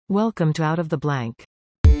Welcome to Out of the Blank.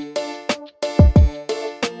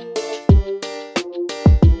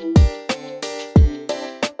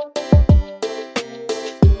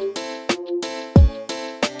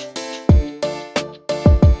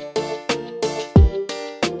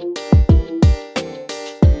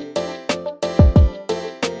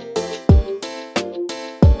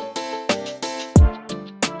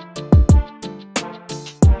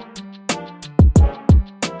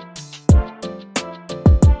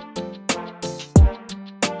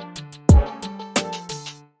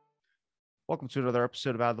 Welcome to another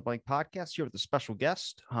episode of Out of the Blank podcast. Here with a special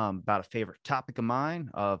guest about a favorite topic of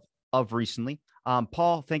mine of recently.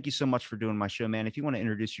 Paul, thank you so much for doing my show, man. If you want to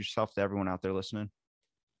introduce yourself to everyone out there listening.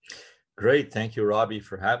 Great. Thank you, Robbie,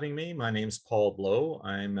 for having me. My name's Paul Bleau.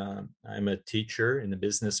 I'm a teacher in the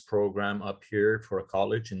business program up here for a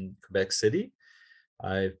college in Quebec City.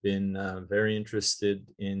 I've been very interested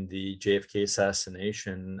in the JFK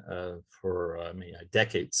assassination for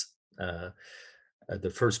decades.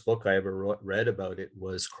 The first book I ever read about it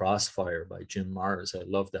was Crossfire by Jim Marrs. I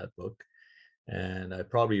love that book. And I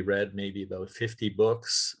probably read maybe about 50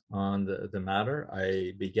 books on the matter.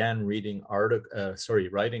 I began writing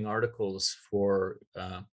articles for,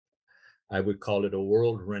 I would call it a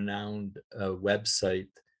world-renowned website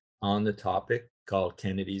on the topic called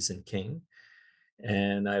Kennedys and King.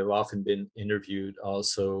 And I've often been interviewed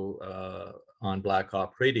also on Black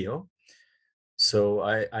Op Radio. So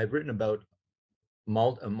I've written about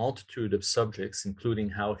a multitude of subjects, including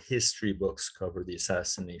how history books cover the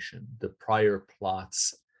assassination, the prior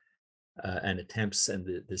plots and attempts and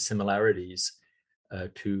the similarities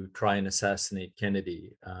to try and assassinate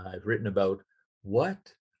Kennedy. I've written about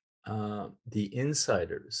what the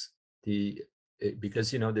insiders,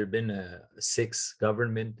 because there have been 6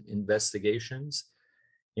 government investigations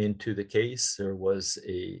into the case. There was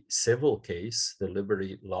a civil case, the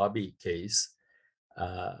Liberty Lobby case,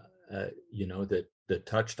 that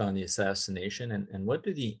touched on the assassination, and what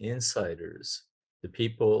do the insiders, the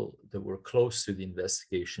people that were close to the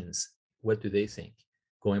investigations, what do they think?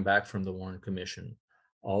 Going back from the Warren Commission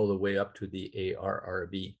all the way up to the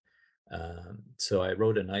ARRB. So I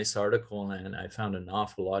wrote a nice article, and I found an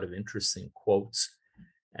awful lot of interesting quotes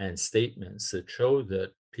and statements that show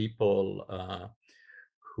that people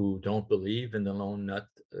who don't believe in the lone nut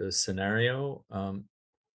scenario,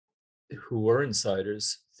 who were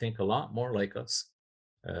insiders, think a lot more like us.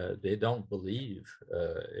 They don't believe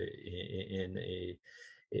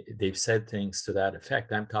they've said things to that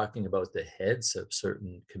effect. I'm talking about the heads of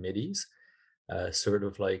certain committees, sort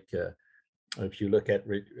of like if you look at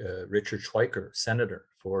Richard Schweiker, senator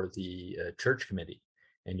for the Church Committee,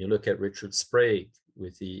 and you look at Richard Sprague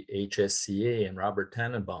with the HSCA and Robert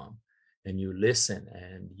Tannenbaum, and you listen,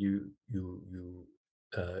 and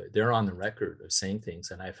they're on the record of saying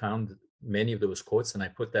things. And I found many of those quotes, and I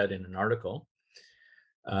put that in an article.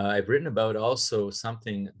 I've written about also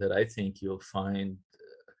something that I think you'll find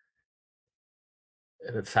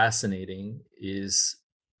fascinating is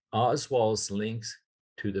Oswald's links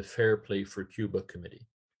to the Fair Play for Cuba Committee.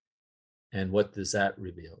 And what does that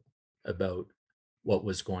reveal about what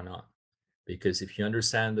was going on? Because if you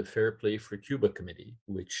understand the Fair Play for Cuba Committee,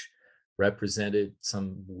 which represented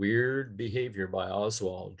some weird behavior by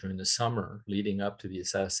Oswald during the summer leading up to the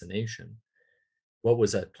assassination, what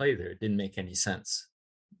was at play there? It didn't make any sense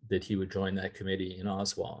that he would join that committee in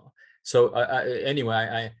Oswald. So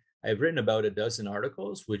anyway, I've written about a dozen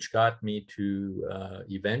articles, which got me to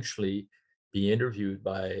eventually be interviewed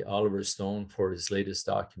by Oliver Stone for his latest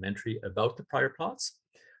documentary about the prior plots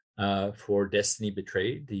for Destiny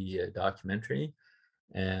Betrayed, the documentary.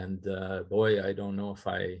 And boy, I don't know if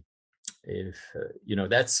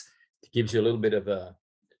that's gives you a little bit of an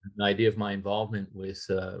idea of my involvement with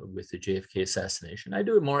the JFK assassination. I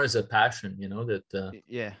do it more as a passion,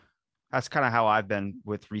 Yeah, that's kind of how I've been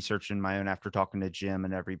with researching my own after talking to Jim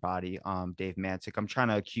and everybody, Dave Mantic. I'm trying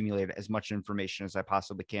to accumulate as much information as I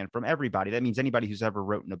possibly can from everybody. That means anybody who's ever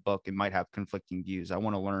written a book and might have conflicting views. I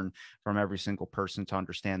want to learn from every single person to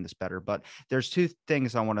understand this better. But there's 2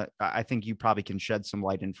 things I think you probably can shed some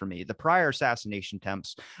light in for me: the prior assassination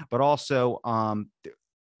attempts, but also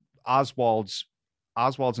Oswald's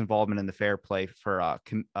involvement in the Fair Play for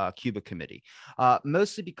Cuba Committee,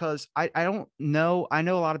 mostly because I don't know. I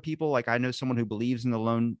know a lot of people, like I know someone who believes in the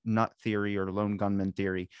lone nut theory or lone gunman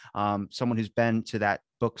theory, someone who's been to that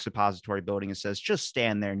book suppository building and says, just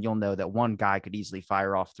stand there and you'll know that one guy could easily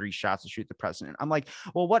fire off 3 shots to shoot the president. I'm like,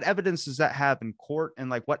 well, what evidence does that have in court? And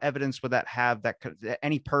like, what evidence would that have that could,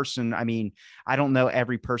 any person, I mean, I don't know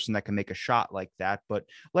every person that can make a shot like that, but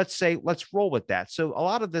let's roll with that. So a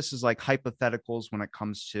lot of this is like hypotheticals when it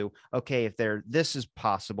comes to, okay, if this is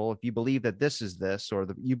possible, if you believe that this is this, or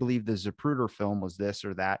you believe the Zapruder film was this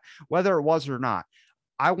or that, whether it was or not,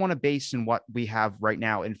 I want to base in what we have right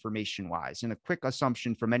now, information wise. And a quick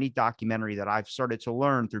assumption from any documentary that I've started to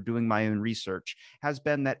learn through doing my own research has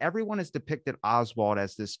been that everyone has depicted Oswald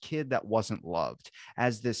as this kid that wasn't loved,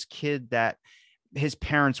 as this kid that his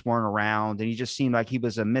parents weren't around and he just seemed like he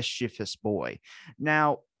was a mischievous boy.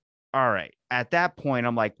 Now, all right, at that point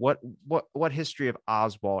I'm like, what history of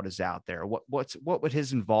Oswald is out there? What would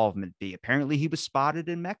his involvement be? Apparently he was spotted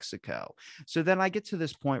in Mexico. So then I get to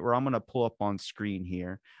this point where I'm going to pull up on screen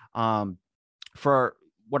here for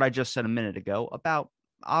what I just said a minute ago about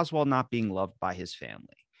Oswald not being loved by his family.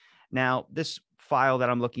 Now, this file that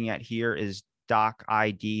I'm looking at here is doc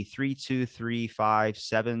ID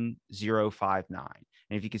 323577059.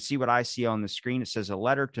 And if you can see what I see on the screen, it says a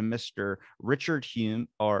letter to Mr. Richard Hume,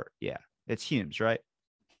 or yeah, it's Humes, right?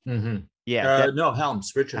 Mm-hmm. Yeah, No,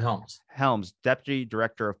 Helms, Richard Helms. Helms, Deputy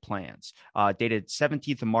Director of Plans, dated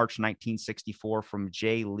 17th of March, 1964, from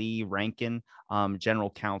J. Lee Rankin,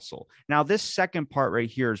 General Counsel. Now, this second part right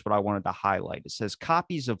here is what I wanted to highlight. It says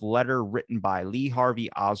copies of letter written by Lee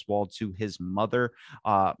Harvey Oswald to his mother,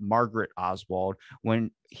 Margaret Oswald,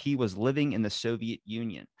 when he was living in the Soviet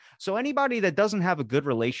Union. So anybody that doesn't have a good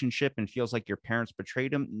relationship and feels like your parents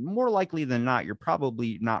betrayed him, more likely than not, you're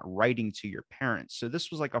probably not writing to your parents. So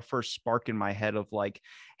this was like a first spark in my head of like,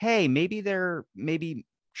 hey, maybe they're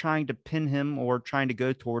trying to pin him or trying to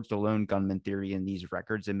go towards the lone gunman theory in these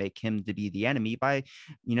records and make him to be the enemy by,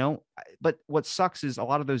 but what sucks is a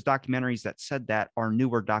lot of those documentaries that said that are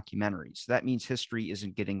newer documentaries. So that means history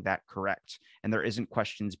isn't getting that correct. And there isn't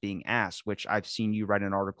questions being asked, which I've seen you write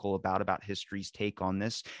an article about history's take on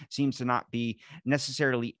this. Seems to not be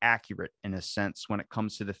necessarily accurate in a sense when it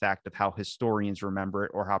comes to the fact of how historians remember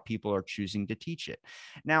it or how people are choosing to teach it.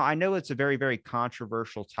 Now, I know it's a very, very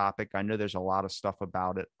controversial topic. I know there's a lot of stuff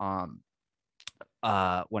about it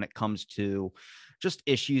when it comes to just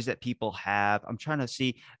issues that people have. I'm trying to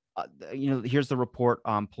see, here's the report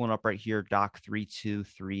pulling up right here, Doc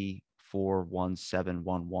 323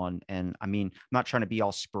 41711. And I mean, I'm not trying to be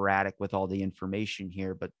all sporadic with all the information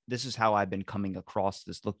here, but this is how I've been coming across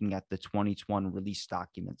this, looking at the 2020 release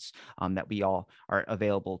documents that we all are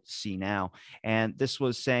available to see now. And this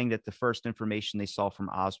was saying that the first information they saw from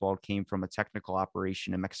Oswald came from a technical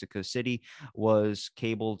operation in Mexico City, was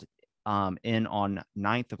cabled in on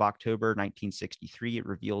 9th of October, 1963. It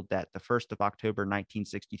revealed that the 1st of October,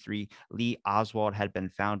 1963, Lee Oswald had been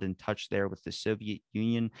found in touch there with the Soviet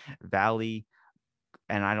Union Valley,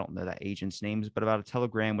 and I don't know that agent's names, but about a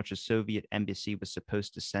telegram which a Soviet embassy was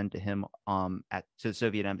supposed to send to him to the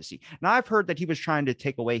Soviet embassy. Now, I've heard that he was trying to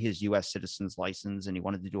take away his U.S. citizen's license and he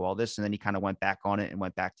wanted to do all this, and then he kind of went back on it and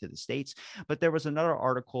went back to the States. But there was another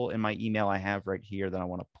article in my email I have right here that I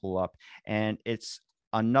want to pull up, and it's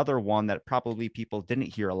another one that probably people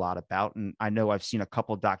didn't hear a lot about. And I know I've seen a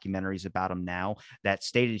couple of documentaries about him now that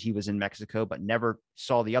stated he was in Mexico, but never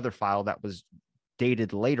saw the other file that was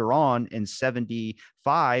dated later on in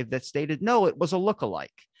 75 that stated, no, it was a lookalike.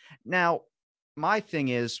 Now, my thing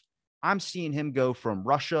is, I'm seeing him go from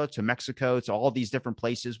Russia to Mexico to all these different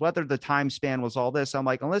places, whether the time span was all this. I'm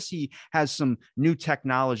like, unless he has some new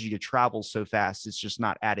technology to travel so fast, it's just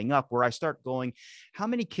not adding up. Where I start going, how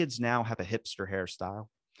many kids now have a hipster hairstyle?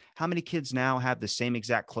 How many kids now have the same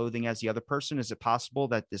exact clothing as the other person? Is it possible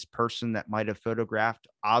that this person that might have photographed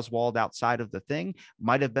Oswald outside of the thing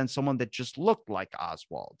might have been someone that just looked like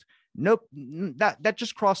Oswald? Nope. That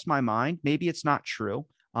just crossed my mind. Maybe it's not true.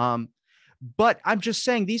 But I'm just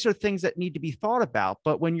saying these are things that need to be thought about.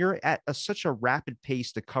 But when you're at such a rapid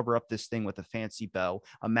pace to cover up this thing with a fancy bow,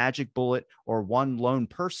 a magic bullet, or one lone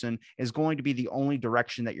person is going to be the only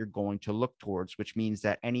direction that you're going to look towards, which means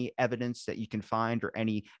that any evidence that you can find or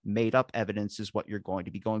any made up evidence is what you're going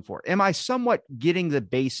to be going for. Am I somewhat getting the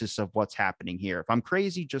basis of what's happening here? If I'm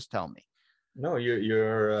crazy, just tell me. No,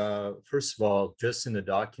 you're first of all, just in the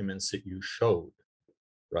documents that you showed,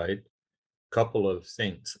 right? Couple of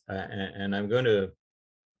things, and I'm going to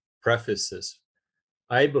preface this.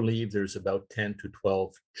 I believe there's about 10 to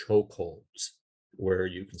 12 chokeholds where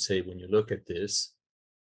you can say, when you look at this,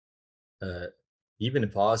 even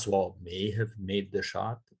if Oswald may have made the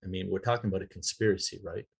shot, I mean, we're talking about a conspiracy,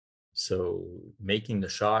 right? So making the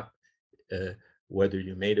shot, whether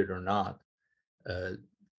you made it or not,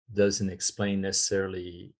 doesn't explain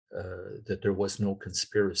necessarily that there was no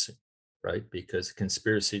conspiracy, right? Because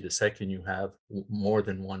conspiracy, the second you have more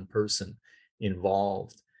than one person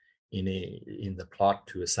involved in the plot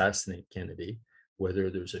to assassinate Kennedy, whether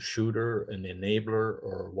there's a shooter, an enabler,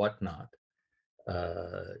 or whatnot,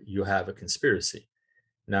 you have a conspiracy.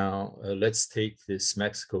 Now, let's take this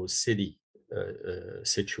Mexico City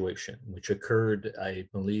situation, which occurred, I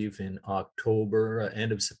believe, in October,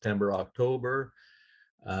 end of September, October.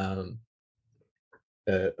 Um,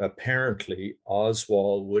 Apparently,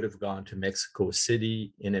 Oswald would have gone to Mexico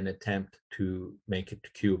City in an attempt to make it to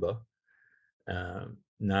Cuba.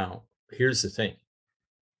 Now, here's the thing.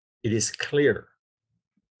 It is clear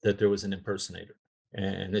that there was an impersonator,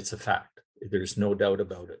 and it's a fact. There's no doubt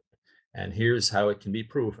about it. And here's how it can be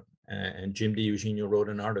proven. And Jim DiEugenio wrote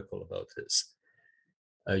an article about this.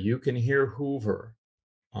 You can hear Hoover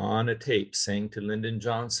on a tape saying to Lyndon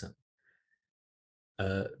Johnson,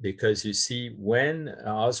 because you see, when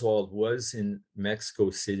Oswald was in Mexico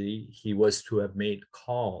City, he was to have made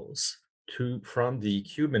calls from the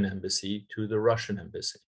Cuban embassy to the Russian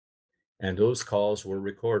embassy. And those calls were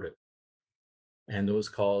recorded. And those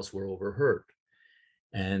calls were overheard.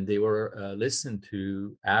 And they were listened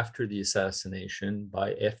to after the assassination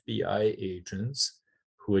by FBI agents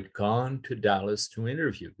who had gone to Dallas to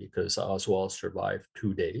interview, because Oswald survived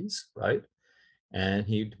 2 days, right? And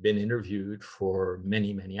he'd been interviewed for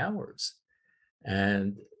many, many hours.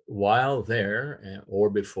 And while there, or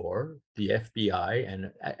before, the FBI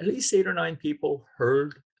and at least 8 or 9 people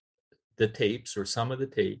heard the tapes, or some of the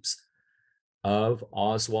tapes, of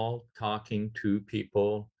Oswald talking to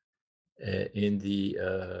people in the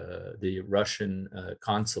Russian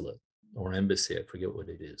consulate or embassy. I forget what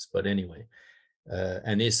it is, but anyway.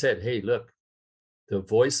 And they said, hey, look, the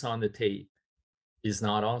voice on the tape is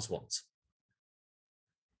not Oswald's.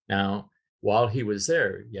 Now, while he was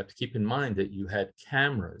there, you have to keep in mind that you had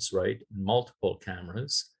cameras, right? Multiple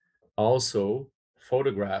cameras, also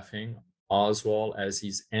photographing Oswald as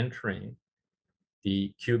he's entering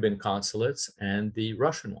the Cuban consulates and the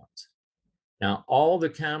Russian ones. Now, all the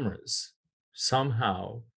cameras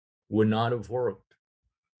somehow would not have worked.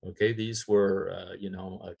 Okay, these were,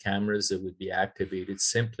 cameras that would be activated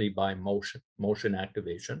simply by motion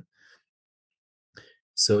activation.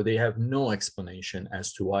 So they have no explanation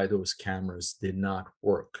as to why those cameras did not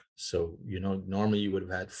work. So, normally you would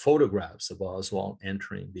have had photographs of Oswald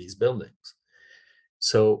entering these buildings.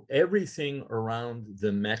 So everything around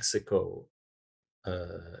the Mexico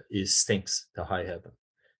stinks to high heaven.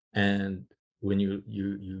 And when you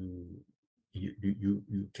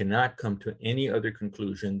cannot come to any other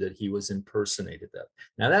conclusion that he was impersonated that.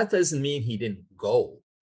 Now, that doesn't mean he didn't go,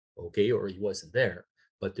 okay, or he wasn't there,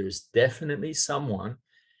 but there's definitely someone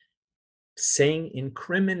saying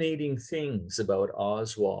incriminating things about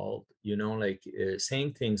Oswald,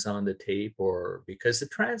 saying things on the tape, or because the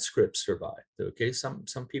transcripts survived. Okay, some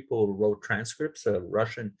people wrote transcripts,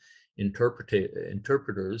 Russian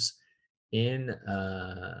interpreters in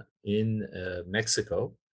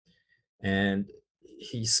Mexico, and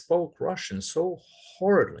he spoke Russian so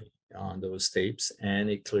horridly on those tapes, and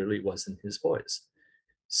it clearly wasn't his voice.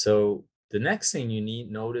 So the next thing you need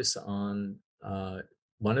notice on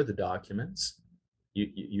one of the documents,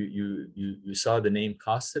 you saw the name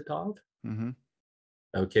Kostatov. Mm-hmm.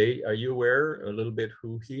 Okay, are you aware a little bit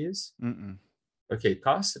who he is? Mm-mm. Okay,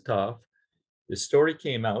 Kostatov. The story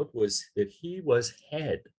came out was that he was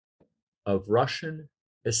head of Russian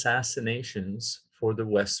assassinations for the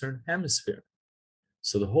Western Hemisphere.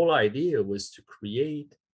 So the whole idea was to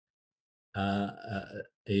create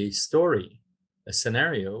a story, a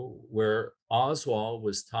scenario where Oswald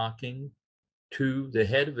was talking to the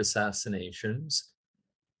head of assassinations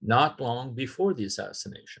not long before the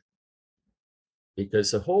assassination.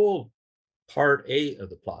 Because the whole part A of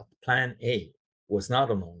the plot, plan A, was not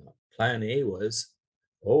a no-no. Plan A was,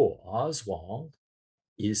 Oswald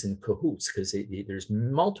is in cahoots, because there's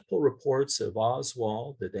multiple reports of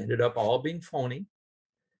Oswald that ended up all being phony,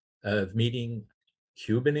 of meeting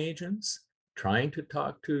Cuban agents, trying to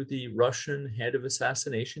talk to the Russian head of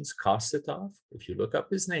assassinations, Kostatov. If you look up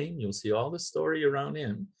his name, you'll see all the story around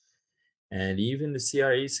him. And even the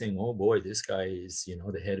CIA saying, oh boy, this guy is,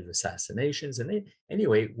 the head of assassinations. And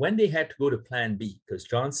anyway, when they had to go to plan B, because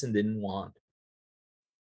Johnson didn't want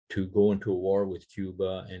to go into a war with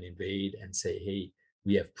Cuba and invade and say, hey,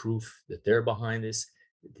 we have proof that they're behind this.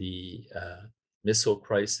 The missile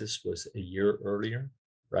crisis was a year earlier,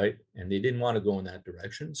 right? And they didn't want to go in that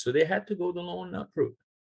direction. So they had to go the lone nut route.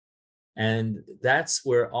 And that's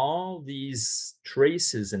where all these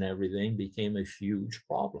traces and everything became a huge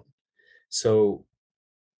problem. So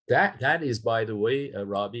That is, by the way,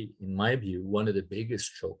 Robbie, in my view, one of the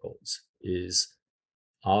biggest chokeholds is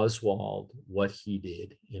Oswald, what he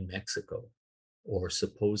did in Mexico, or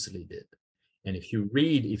supposedly did. And if you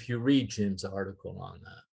read Jim's article on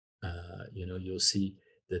that, you'll see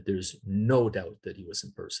that there's no doubt that he was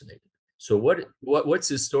impersonated. So what's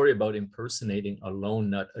his story about impersonating a lone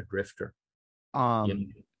nut, a drifter? You know,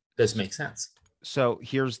 Um, does make sense. So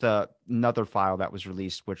here's the another file that was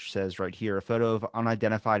released, which says right here, a photo of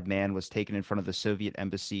unidentified man was taken in front of the Soviet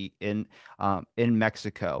embassy in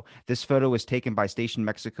Mexico. This photo was taken by Station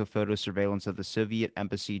Mexico photo surveillance of the Soviet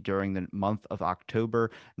embassy during the month of October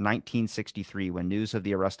 1963. When news of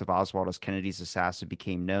the arrest of Oswald as Kennedy's assassin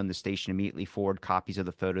became known, the station immediately forwarded copies of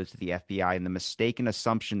the photo to the FBI, and the mistaken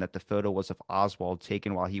assumption that the photo was of Oswald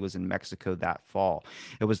taken while he was in Mexico that fall.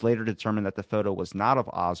 It was later determined that the photo was not of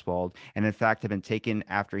Oswald, and in fact had been taken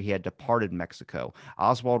after he had departed Mexico.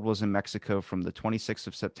 Oswald was in Mexico from the 26th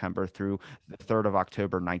of September through the 3rd of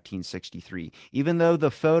October 1963. Even though the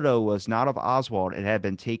photo was not of Oswald, it had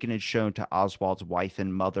been taken and shown to Oswald's wife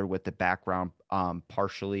and mother with the background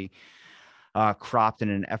partially cropped in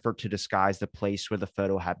an effort to disguise the place where the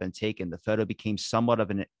photo had been taken. The photo became somewhat of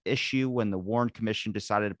an issue when the Warren Commission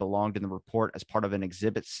decided it belonged in the report as part of an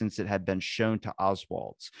exhibit since it had been shown to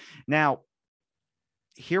Oswald's. Now,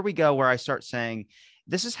 here we go where I start saying,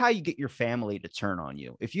 this is how you get your family to turn on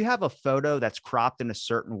you. If you have a photo that's cropped in a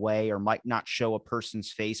certain way or might not show a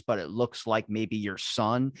person's face, but it looks like maybe your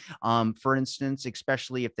son, for instance,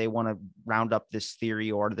 especially if they want to round up this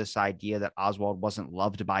theory or this idea that Oswald wasn't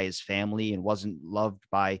loved by his family and wasn't loved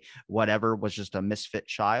by whatever, was just a misfit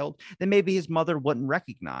child, then maybe his mother wouldn't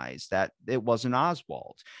recognize that it wasn't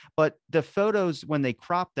Oswald. But the photos, when they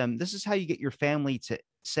crop them, this is how you get your family to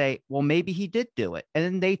say, well, maybe he did do it. And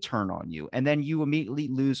then they turn on you. And then you immediately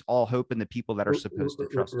lose all hope in the people that are supposed to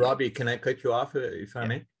trust you. Robbie, can I cut you off if I Yeah.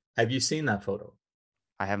 may? Have you seen that photo?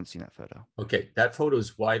 I haven't seen that photo. Okay, that photo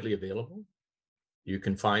is widely available. You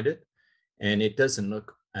can find it, and it doesn't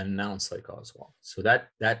look an ounce like Oswald. So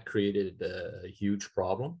that created a huge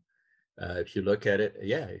problem. If you look at it,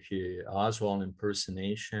 yeah, if you Oswald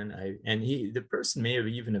impersonation, the person may have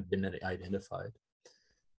even have been identified.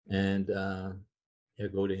 And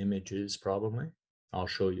go to images probably. I'll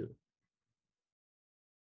show you.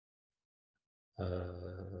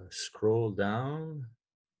 Scroll down.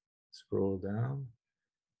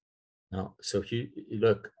 No, so if you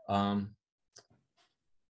look,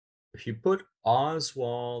 if you put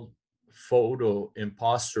Oswald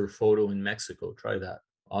imposter photo in Mexico, try that.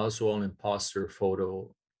 Oswald imposter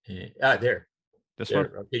photo. There. This one?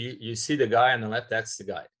 Okay, you see the guy on the left? That's the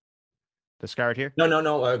guy. This guy right here?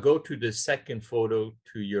 No. Go to the second photo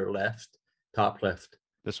to your left, top left.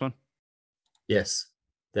 This one? Yes,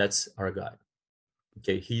 that's our guy.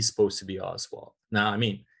 Okay, he's supposed to be Oswald. Now, I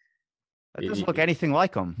mean, that doesn't look anything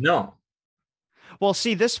like him. No. Well,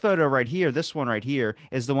 see, this photo right here, this one right here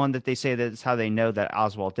is the one that they say that's how they know that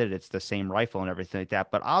Oswald did it. It's the same rifle and everything like that.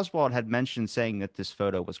 But Oswald had mentioned saying that this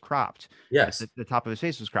photo was cropped. Yes. The top of his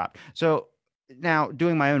face was cropped. So now,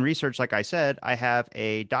 doing my own research, like I said, I have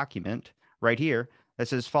a document right here that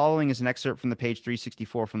says following is an excerpt from the page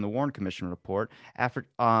 364 from the Warren Commission report. After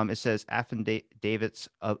it says affidavits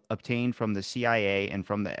obtained from the CIA and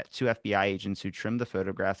from the two FBI agents who trimmed the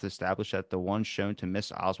photographs established that the one shown to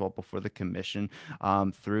Miss Oswald before the commission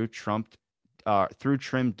through trimmed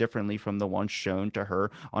differently from the one shown to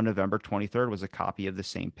her on November 23rd was a copy of the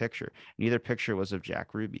same picture. Neither picture was of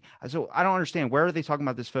Jack Ruby. So I don't understand, where are they talking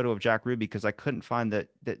about this photo of Jack Ruby? Because I couldn't find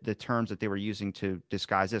the terms that they were using to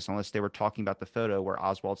disguise this, unless they were talking about the photo where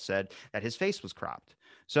Oswald said that his face was cropped.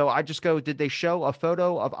 So I just go, did they show a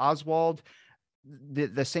photo of Oswald,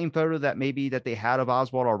 the same photo that maybe that they had of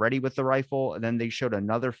Oswald already with the rifle, and then they showed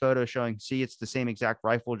another photo showing, see, it's the same exact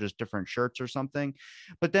rifle, just different shirts or something?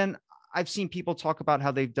 But then I've seen people talk about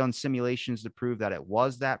how they've done simulations to prove that it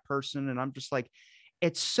was that person. And I'm just like,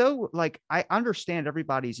 it's so like, I understand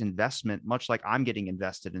everybody's investment, much like I'm getting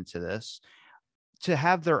invested into this, to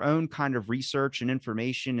have their own kind of research and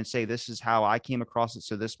information and say, this is how I came across it,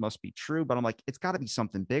 so this must be true. But I'm like, it's got to be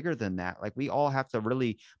something bigger than that. Like, we all have to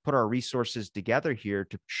really put our resources together here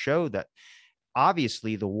to show that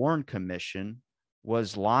obviously the Warren Commission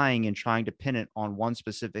was lying and trying to pin it on one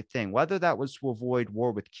specific thing. Whether that was to avoid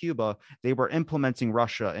war with Cuba, they were implementing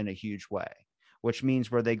Russia in a huge way. which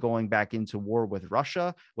means were they going back into war with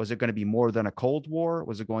Russia? Was it going to be more than a Cold War?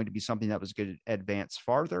 Was it going to be something that was going to advance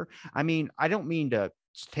farther? I mean, I don't mean to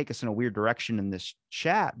take us in a weird direction in this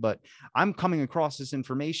chat, but I'm coming across this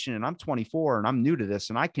information and I'm 24 and I'm new to this.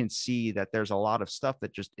 And I can see that there's a lot of stuff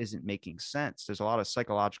that just isn't making sense. There's a lot of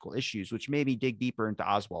psychological issues, which made me dig deeper into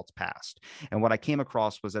Oswald's past. And what I came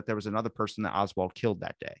across was that there was another person that Oswald killed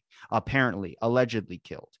that day, apparently, allegedly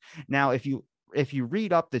killed. Now, if you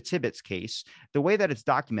read up the Tibbetts case, the way that it's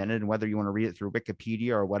documented, and whether you want to read it through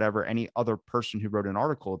Wikipedia or whatever, any other person who wrote an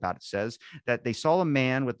article about it says that they saw a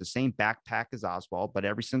man with the same backpack as Oswald, but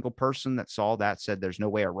every single person that saw that said there's no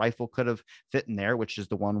way a rifle could have fit in there, which is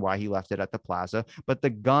the one why he left it at the plaza. But the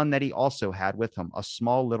gun that he also had with him, a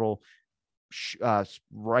small little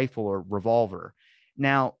rifle or revolver.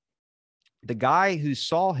 Now, the guy who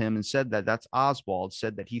saw him and said that that's Oswald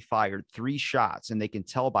said that he fired 3 shots, and they can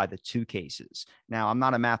tell by the 2 cases. Now, I'm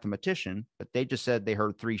not a mathematician, but they just said they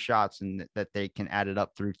heard 3 shots and that they can add it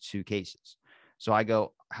up through 2 cases. So I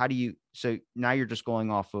go, how do you, so now you're just going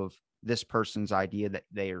off of this person's idea that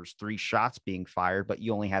there's 3 shots being fired, but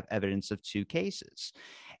you only have evidence of 2 cases.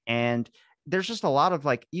 And there's just a lot of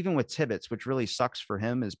like, even with Tibbetts, which really sucks for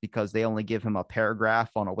him is because they only give him a paragraph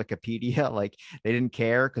on a Wikipedia. Like they didn't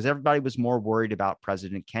care because everybody was more worried about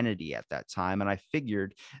President Kennedy at that time. And I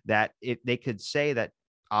figured that if they could say that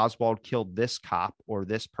Oswald killed this cop or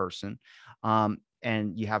this person, and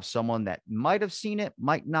you have someone that might have seen it,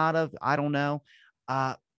 might not have, I don't know.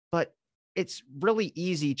 But it's really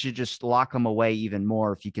easy to just lock them away even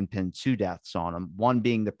more if you can pin 2 deaths on them, one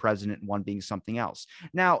being the president and one being something else.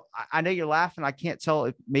 Now, I know you're laughing. I can't tell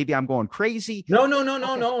if maybe I'm going crazy. No, no, no,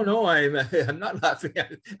 no, Okay. no, no. I'm not laughing.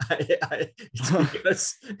 It's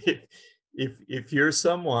because if you're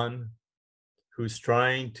someone who's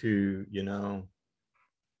trying to,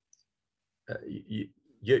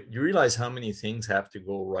 you realize how many things have to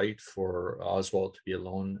go right for Oswald to be a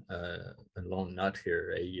lone nut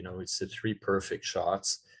here. It's the 3 perfect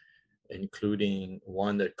shots, including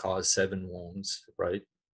one that caused 7 wounds, right?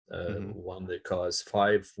 One that caused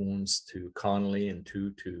 5 wounds to Connolly and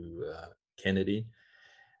 2 to Kennedy.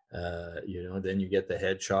 Then you get the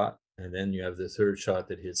headshot, and then you have the 3rd shot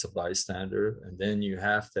that hits a bystander, and then you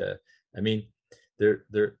have to. I mean,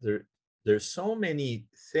 there's so many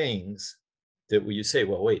things that you say,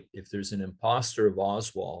 well, wait, if there's an imposter of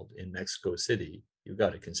Oswald in Mexico City, you've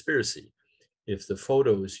got a conspiracy. If the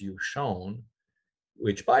photos you've shown,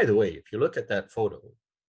 which, by the way, if you look at that photo,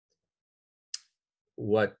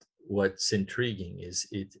 what's intriguing is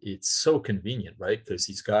it's so convenient, right? Because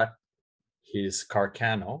he's got his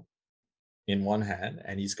Carcano in one hand,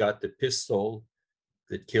 and he's got the pistol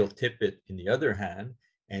that killed Tippett in the other hand,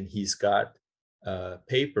 and he's got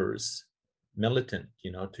papers militant,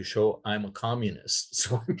 to show I'm a communist.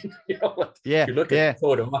 So, if you look at the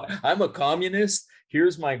photo, I'm a communist,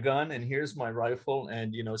 here's my gun and here's my rifle.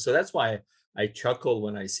 And, so that's why I chuckle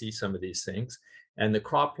when I see some of these things. And the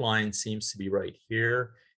crop line seems to be right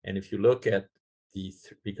here. And if you look at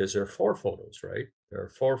because there are 4 photos, right? There are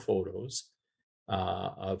 4 photos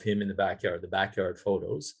of him in the backyard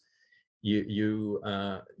photos.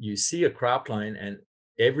 You see a crop line, and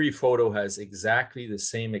every photo has exactly the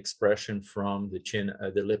same expression from the chin,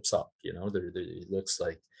 the lips up, it looks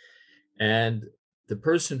like. And the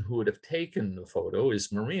person who would have taken the photo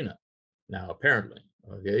is Marina now, apparently.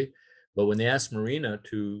 Okay. But when they asked Marina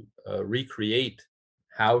to recreate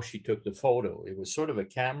how she took the photo, it was sort of a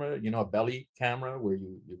camera, a belly camera where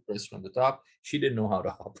you press from the top. She didn't know how to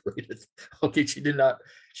operate it. Okay.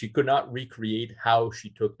 She could not recreate how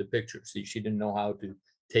she took the picture. See, she didn't know how to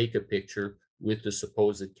take a picture with the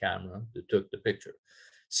supposed camera that took the picture.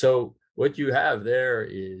 So what you have there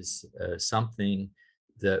is something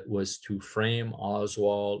that was to frame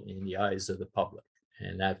Oswald in the eyes of the public.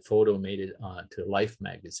 And that photo made it to Life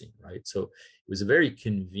magazine, right? So it was a very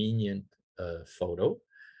convenient photo.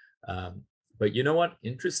 But you know what?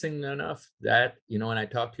 Interesting enough, that, when I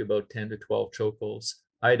talk to you about 10 to 12 chokeholds,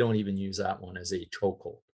 I don't even use that one as a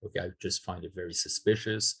chokehold. Okay, I just find it very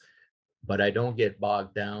suspicious. But I don't get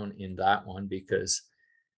bogged down in that one because,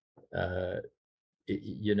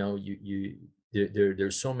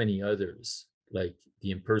 there's so many others, like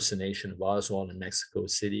the impersonation of Oswald in Mexico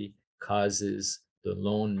City causes the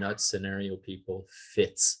lone nut scenario people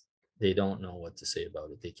fits. They don't know what to say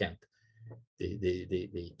about it. They can't.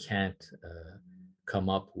 They can't come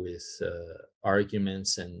up with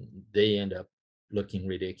arguments, and they end up looking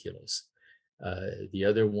ridiculous. The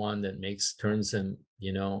other one that turns them,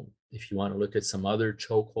 if you want to look at some other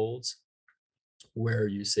chokeholds where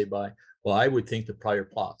you say well, I would think the prior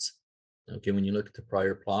plots. Okay, when you look at the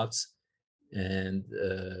prior plots,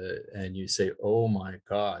 and you say, "Oh my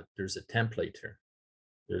God, there's a template here.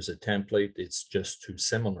 There's a template. It's just too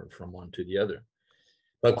similar from one to the other."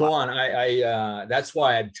 But go Well, on. That's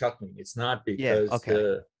why I'm chuckling. It's not yeah, because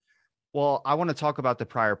okay. Well, I want to talk about the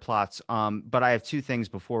prior plots, but I have two things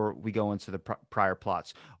before we go into the prior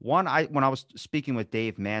plots. One, when I was speaking with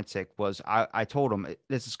Dave Mantic, I told him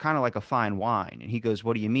this is kind of like a fine wine, and he goes,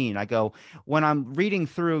 "What do you mean?" I go, "When I'm reading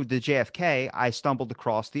through the JFK, I stumbled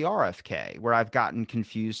across the RFK, where I've gotten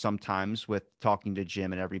confused sometimes with talking to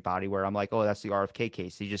Jim and everybody, where I'm like, oh, that's the RFK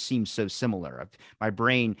case. They just seem so similar. My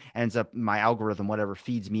brain ends up, my algorithm, whatever,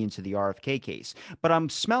 feeds me into the RFK case." But I'm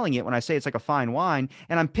smelling it when I say it's like a fine wine,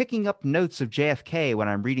 and I'm picking up notes of JFK when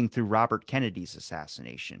I'm reading through Robert Kennedy's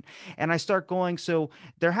assassination. And I start going, so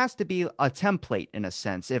there has to be a template in a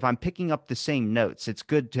sense. If I'm picking up the same notes, it's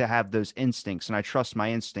good to have those instincts, and I trust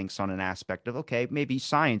my instincts on an aspect of, okay, maybe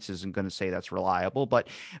science isn't going to say that's reliable, but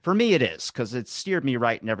for me it is, because it's steered me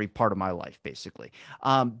right in every part of my life, basically.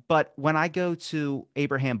 But when I go to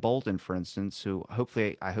Abraham Bolden, for instance, who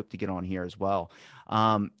hopefully I hope to get on here as well,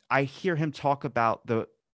 I hear him talk about the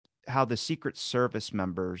how the Secret Service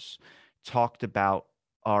members talked about,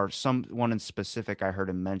 or someone in specific I heard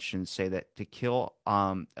him mention say that to kill,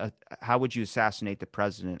 how would you assassinate the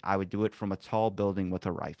president? I would do it from a tall building with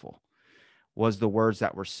a rifle, was the words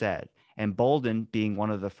that were said. And Bolden, being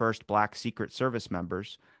one of the first Black Secret Service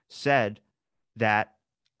members, said that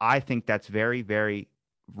I think that's very, very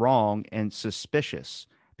wrong and suspicious,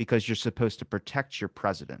 because you're supposed to protect your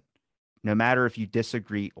president no matter if you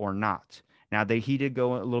disagree or not. Now, he did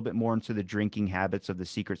go a little bit more into the drinking habits of the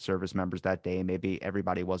Secret Service members that day. Maybe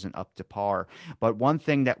everybody wasn't up to par. But one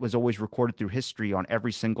thing that was always recorded through history on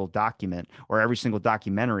every single document or every single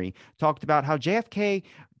documentary talked about how JFK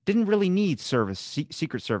didn't really need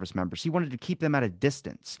Secret Service members. He wanted to keep them at a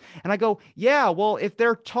distance. And I go, yeah, well, if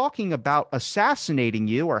they're talking about assassinating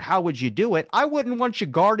you or how would you do it, I wouldn't want you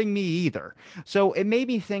guarding me either. So it made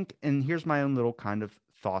me think, and here's my own little kind of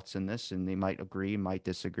thoughts in this, and they might agree, might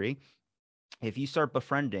disagree. If you start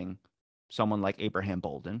befriending someone like Abraham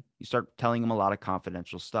Bolden, you start telling him a lot of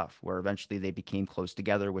confidential stuff, where eventually they became close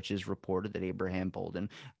together, which is reported that Abraham Bolden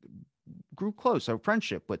grew close, a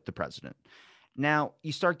friendship with the president. Now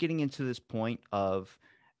you start getting into this point of,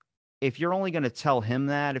 if you're only going to tell him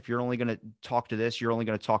that, if you're only going to talk to this, you're only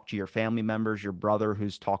going to talk to your family members, your brother,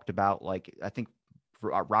 who's talked about, like, I think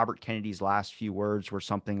Robert Kennedy's last few words were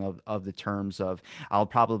something of the terms of, I'll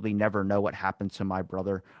probably never know what happened to my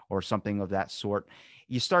brother, or something of that sort.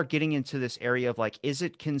 You start getting into this area of, like, is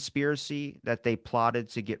it conspiracy that they plotted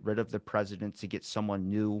to get rid of the president, to get someone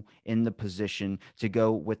new in the position to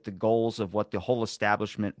go with the goals of what the whole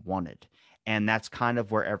establishment wanted? And that's kind of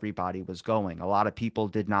where everybody was going. A lot of people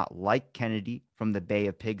did not like Kennedy from the Bay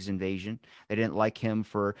of Pigs invasion. They didn't like him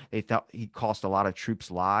they thought he cost a lot of troops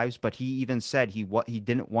lives, but he even said he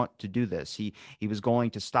didn't want to do this. He was going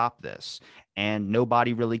to stop this. And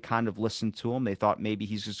nobody really kind of listened to him. They thought maybe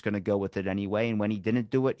he's just going to go with it anyway. And when he didn't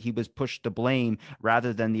do it, he was pushed to blame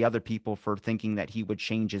rather than the other people for thinking that he would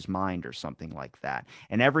change his mind or something like that.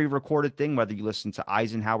 And every recorded thing, whether you listen to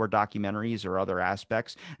Eisenhower documentaries or other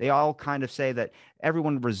aspects, they all kind of say that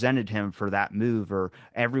everyone resented him for that move, or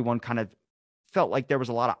everyone kind of felt like there was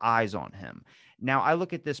a lot of eyes on him. Now, I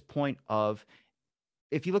look at this point of,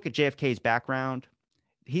 if you look at JFK's background,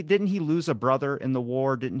 he lose a brother in the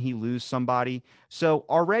war? Didn't he lose somebody? So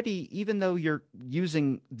already, even though you're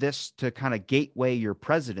using this to kind of gateway your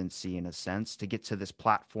presidency in a sense, to get to this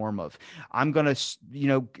platform of, I'm gonna,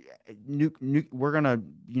 we're gonna,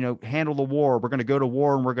 handle the war. We're gonna go to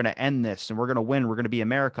war and we're gonna end this and we're gonna win. We're gonna be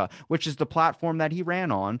America, which is the platform that he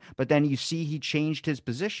ran on. But then you see he changed his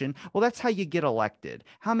position. Well, that's how you get elected.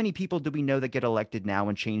 How many people do we know that get elected now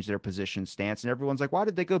and change their position stance? And everyone's like, why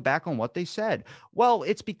did they go back on what they said? Well,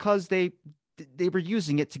 it's because they were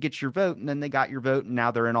using it to get your vote, and then they got your vote, and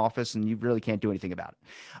now they're in office, and you really can't do anything about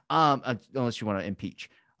it, unless you want to impeach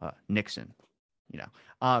Nixon, you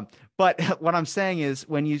know. But what I'm saying is,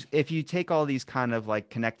 if you take all these kind of like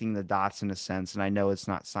connecting the dots in a sense, and I know it's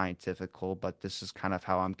not scientifical, but this is kind of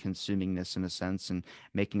how I'm consuming this in a sense and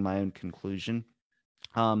making my own conclusion.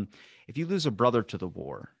 If you lose a brother to the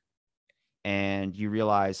war, and you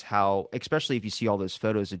realize how, especially if you see all those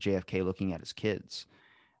photos of JFK looking at his kids,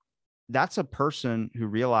 that's a person who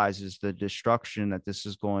realizes the destruction that this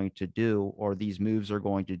is going to do, or these moves are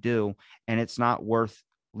going to do. And it's not worth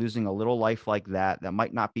losing a little life like that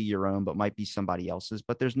might not be your own, but might be somebody else's,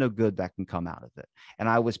 but there's no good that can come out of it. And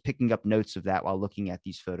I was picking up notes of that while looking at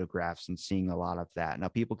these photographs and seeing a lot of that. Now,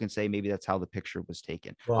 people can say maybe that's how the picture was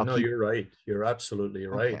taken. Well, I'll no, keep. you're right. You're absolutely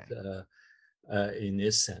right. Okay. In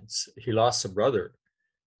this sense, he lost a brother,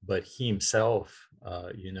 but he himself,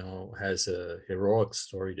 has a heroic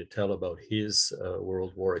story to tell about his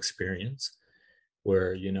World War experience,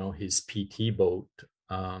 where his PT boat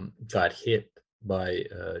got hit by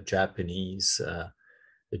a Japanese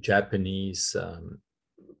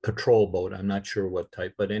patrol boat. I'm not sure what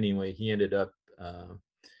type, but anyway, he ended up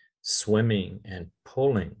swimming and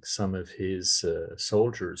pulling some of his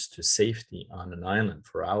soldiers to safety on an island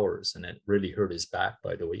for hours, and it really hurt his back.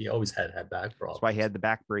 By the way, he always had back That's why he problems. had the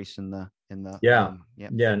back brace in the Yeah, yeah.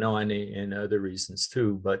 yeah, no, and other reasons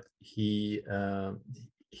too. But he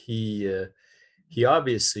he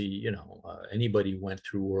obviously, anybody who went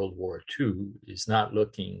through World War II is not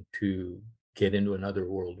looking to get into another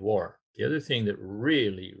world war. The other thing that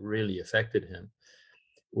really, really affected him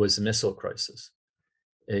was the missile crisis.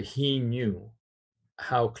 He knew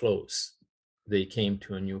how close they came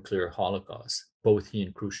to a nuclear holocaust, both he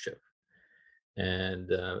and Khrushchev.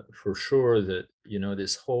 And for sure that,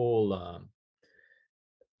 this whole,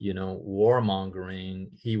 warmongering,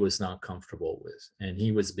 he was not comfortable with. And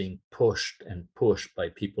he was being pushed and pushed by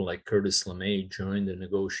people like Curtis LeMay during the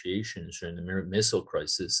negotiations during the missile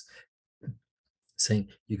crisis, saying,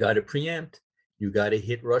 you got to preempt, you got to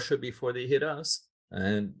hit Russia before they hit us.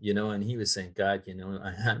 And he was saying, God,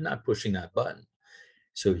 I'm not pushing that button.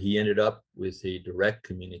 So he ended up with a direct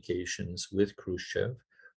communications with Khrushchev,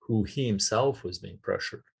 who he himself was being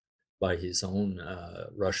pressured by his own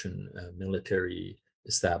Russian military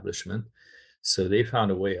establishment. So they found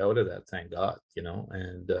a way out of that, thank God,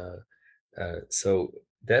 And so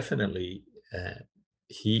definitely,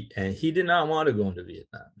 he did not want to go into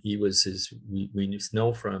Vietnam. He was we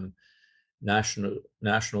know from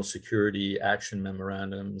national security action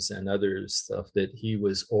memorandums and other stuff that he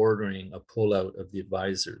was ordering a pullout of the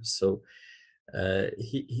advisors. So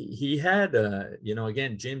he had,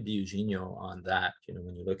 again, Jim DiEugenio on that.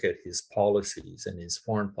 When you look at his policies and his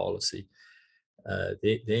foreign policy,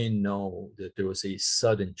 they know that there was a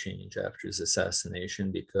sudden change after his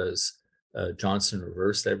assassination because Johnson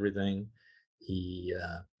reversed everything. He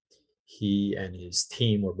and his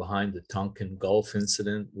team were behind the Tonkin Gulf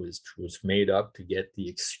incident, which was made up to get the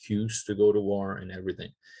excuse to go to war and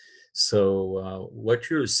everything. So what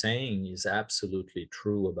you're saying is absolutely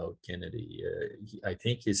true about Kennedy. I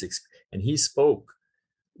think and he spoke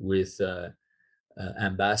with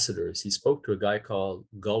ambassadors. He spoke to a guy called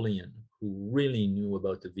Gullion, who really knew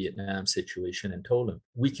about the Vietnam situation, and told him,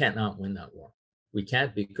 we can't not win that war. We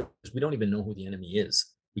can't, because we don't even know who the enemy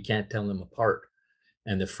is. We can't tell them apart.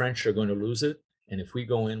 And the French are going to lose it. And if we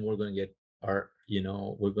go in, we're going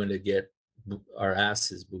to get our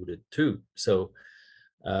asses booted too. So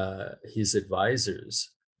his advisors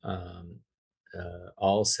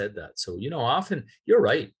all said that. So, often you're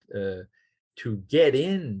right. To get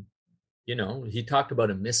in, he talked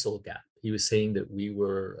about a missile gap. He was saying that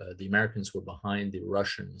the Americans were behind the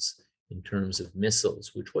Russians in terms of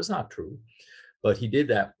missiles, which was not true. But he did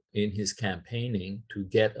that in his campaigning to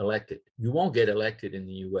get elected. You won't get elected in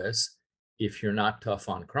the US if you're not tough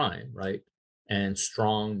on crime, right? And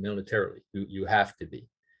strong militarily. You have to be,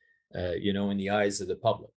 in the eyes of the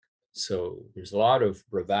public. So there's a lot of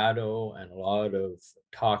bravado and a lot of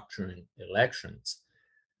talk during elections.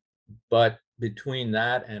 But between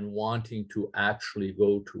that and wanting to actually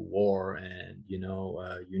go to war, and you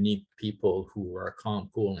need people who are calm,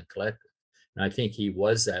 cool, and collected. And I think he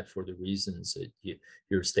was that for the reasons that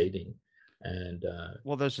you're stating. And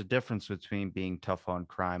Well, there's a difference between being tough on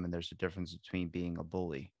crime and there's a difference between being a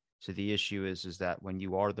bully. So the issue is that when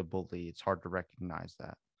you are the bully, it's hard to recognize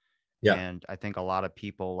that. yeah, And I think a lot of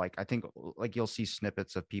people, like you'll see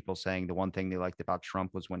snippets of people saying the one thing they liked about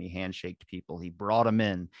Trump was when he handshaked people. He brought them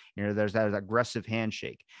in. There's that aggressive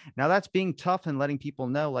handshake. Now that's being tough and letting people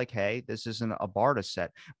know, like, hey, this isn't a bar to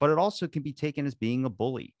set, but it also can be taken as being a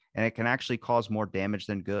bully. And it can actually cause more damage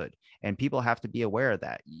than good. And people have to be aware of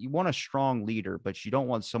that. You want a strong leader, but you don't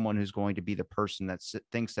want someone who's going to be the person that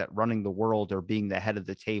thinks that running the world or being the head of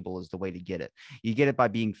the table is the way to get it. You get it by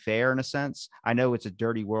being fair in a sense. I know it's a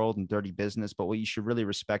dirty world and dirty business, but what you should really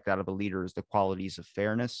respect out of a leader is the qualities of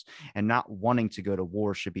fairness, and not wanting to go to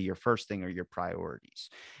war should be your first thing or your priorities.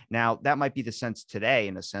 Now, that might be the sense today,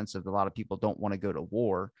 in a sense of a lot of people don't want to go to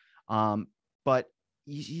war, but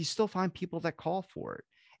you still find people that call for it.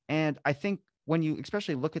 And I think when you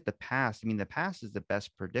especially look at the past, I mean, the past is the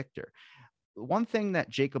best predictor. one thing that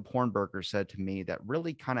Jacob Hornberger said to me that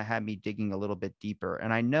really kind of had me digging a little bit deeper.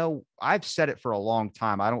 And I know I've said it for a long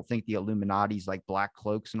time. I don't think the Illuminati's like black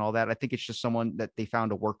cloaks and all that. I think it's just someone that they found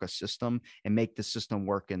to work a system and make the system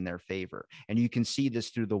work in their favor. And you can see this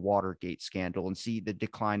through the Watergate scandal and see the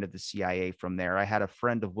decline of the CIA from there. I had a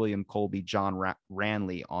friend of William Colby, John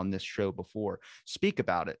Ranley, on this show before speak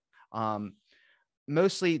about it.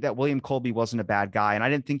 Mostly that William Colby wasn't a bad guy, and I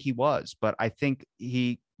didn't think he was, but I think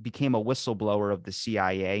he became a whistleblower of the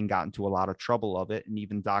CIA and got into a lot of trouble of it. And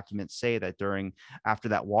even documents say that after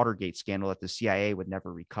that Watergate scandal, that the CIA would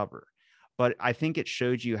never recover. But I think it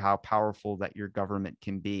showed you how powerful that your government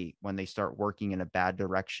can be when they start working in a bad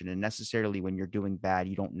direction. And necessarily when you're doing bad,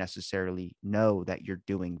 you don't necessarily know that you're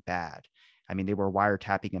doing bad. I mean, they were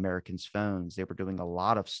wiretapping Americans' phones. They were doing a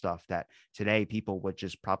lot of stuff that today people would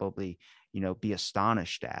just probably, be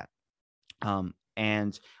astonished at.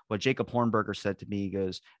 And what Jacob Hornberger said to me, he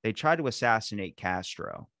goes, they tried to assassinate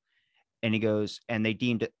Castro. And he goes, and they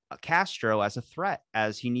deemed Castro as a threat,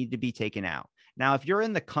 as he needed to be taken out. Now, if you're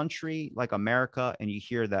in the country like America and you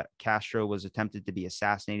hear that Castro was attempted to be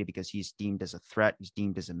assassinated because he's deemed as a threat, he's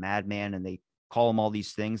deemed as a madman, and they call him all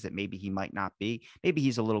these things that maybe he might not be. Maybe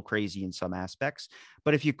he's a little crazy in some aspects.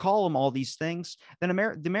 But if you call him all these things, then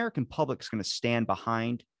the American public is going to stand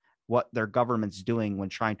behind what their government's doing when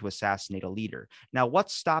trying to assassinate a leader. Now, what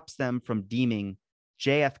stops them from deeming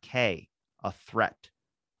JFK a threat?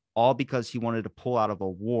 All because he wanted to pull out of a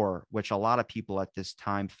war, which a lot of people at this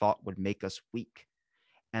time thought would make us weak.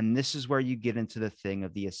 And this is where you get into the thing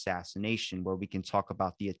of the assassination, where we can talk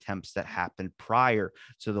about the attempts that happened prior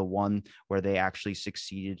to the one where they actually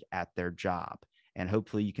succeeded at their job. And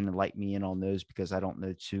hopefully you can enlighten me in on those, because I don't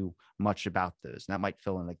know too much about those. And that might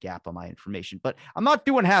fill in a gap of my information, but I'm not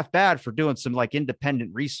doing half bad for doing some like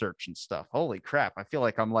independent research and stuff. Holy crap. I feel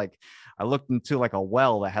like I looked into like a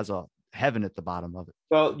well that has a heaven at the bottom of it.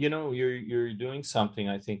 Well, you're doing something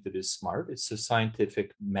I think that is smart. It's a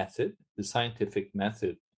scientific method. The scientific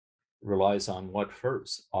method relies on what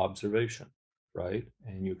first? Observation, right?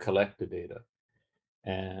 And you collect the data.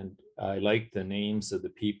 And I like the names of the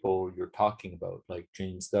people you're talking about, like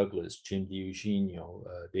James Douglas, Jim DiEugenio,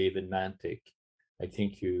 David Mantik. I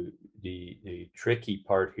think the tricky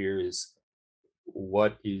part here is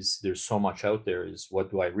there's so much out there, is what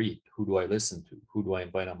do I read? Who do I listen to? Who do I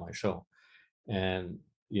invite on my show? And,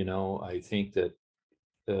 I think that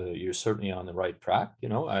you're certainly on the right track.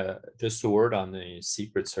 Just a word on the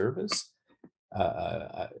Secret Service.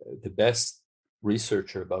 The best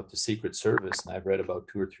researcher about the Secret Service, and I've read about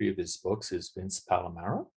 2 or 3 of his books, is Vince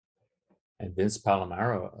Palomaro. And Vince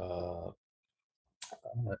Palomaro,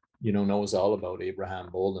 knows all about Abraham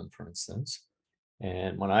Bolden, for instance.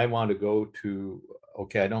 And when I want to go to,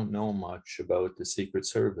 okay, I don't know much about the Secret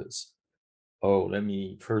Service. Oh, let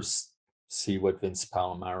me first see what Vince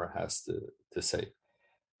Palomaro has to say.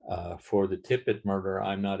 For the Tippit murder,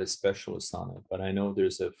 I'm not a specialist on it, but I know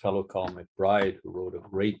there's a fellow called McBride who wrote a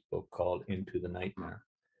great book called Into the Nightmare.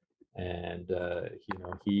 And,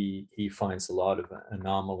 he finds a lot of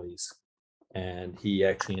anomalies. And he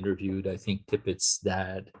actually interviewed, I think, Tippit's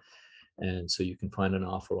dad. And so you can find an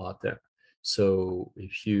awful lot there. So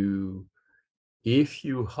if you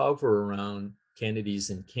hover around Kennedy's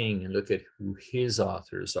and King and look at who his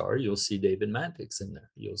authors are, you'll see David Mantik's in there.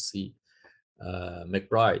 You'll see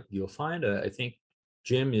McBride. You'll find, I think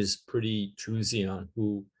Jim is pretty choosy on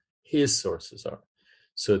who his sources are.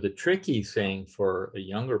 So the tricky thing for a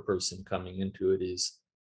younger person coming into it is,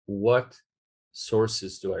 what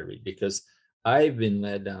sources do I read? Because I've been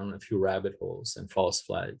led down a few rabbit holes and false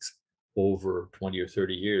flags over 20 or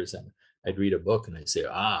 30 years. And I'd read a book and I'd say,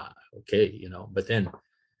 okay, but then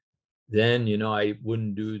I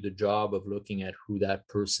wouldn't do the job of looking at who that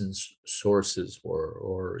person's sources were,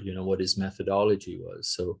 or what his methodology was.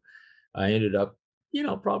 So I ended up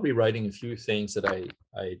probably writing a few things that I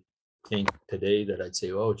think today that I'd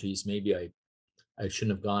say, oh geez, maybe I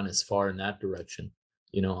shouldn't have gone as far in that direction,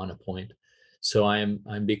 on a point. So I'm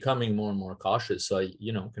becoming more and more cautious. So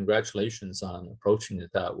congratulations on approaching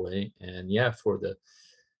it that way. And yeah,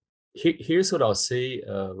 here's what I'll say,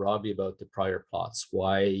 Robbie, about the prior plots,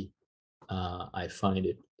 why I find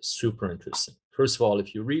it super interesting. First of all,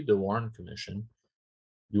 if you read the Warren Commission,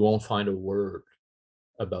 you won't find a word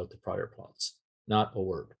about the prior plots, not a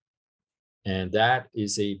word. And that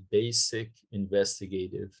is a basic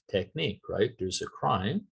investigative technique, right? There's a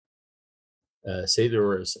crime. Say there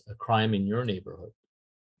was a crime in your neighborhood,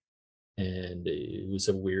 and it was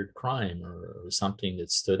a weird crime or something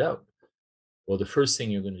that stood out. Well, the first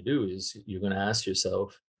thing you're going to do is you're going to ask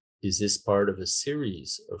yourself, is this part of a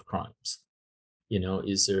series of crimes?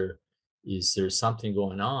 Is there something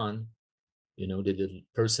going on Did the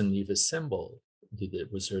person leave a symbol?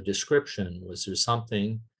 Was there a description? Was there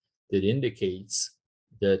something that indicates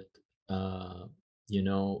that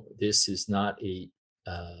this is not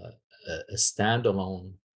uh, a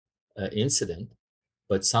standalone incident,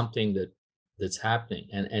 but something that's happening,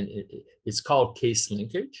 and it's called case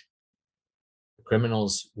linkage.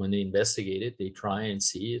 Criminals, when they investigate it, they try and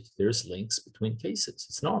see if there's links between cases.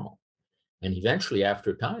 It's normal. And eventually,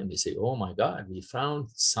 after time, they say, oh my God, we found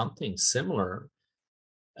something similar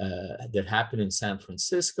that happened in San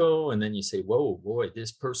Francisco. And then you say, whoa, boy,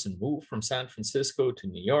 this person moved from San Francisco to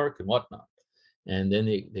New York and whatnot. And then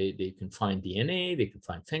they can find DNA, they can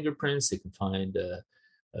find fingerprints, they can find a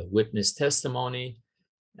witness testimony.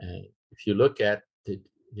 If you look at the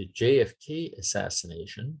JFK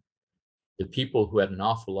assassination, the people who had an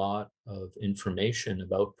awful lot of information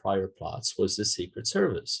about prior plots was the Secret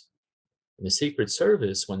Service. And the Secret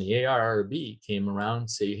Service, when the ARRB came around,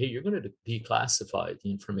 say, hey, you're going to declassify the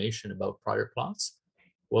information about prior plots.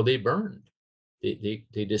 Well, they burned.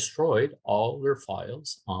 They destroyed all their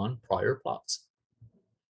files on prior plots.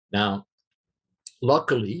 Now,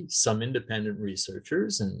 luckily, some independent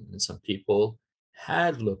researchers and some people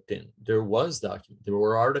had looked in. There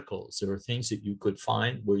were articles, there were things that you could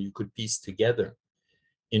find where you could piece together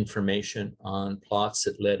information on plots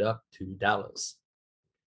that led up to Dallas.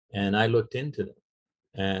 And I looked into them,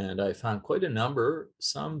 and I found quite a number,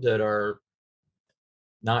 some that are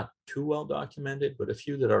not too well documented, but a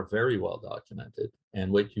few that are very well documented.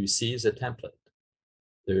 And what you see is a template.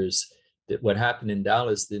 What happened in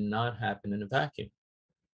Dallas did not happen in a vacuum.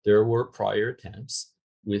 There were prior attempts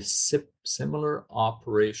with similar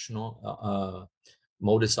operational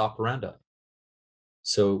modus operandi.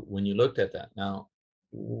 So when you looked at that, now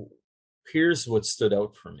here's what stood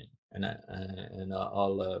out for me, and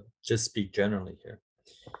I'll just speak generally here.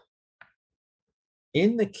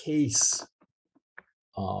 In the case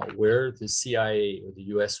where the CIA or the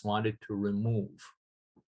US wanted to remove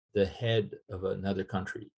the head of another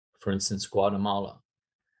country, for instance, Guatemala,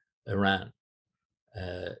 Iran,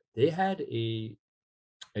 they had a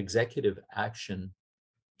executive action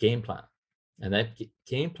game plan. And that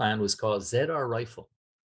game plan was called ZR Rifle.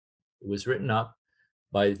 It was written up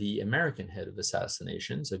by the American head of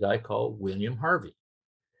assassinations, a guy called William Harvey.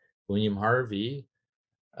 William Harvey,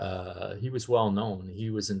 he was well known.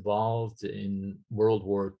 He was involved in World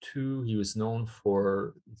War II. He was known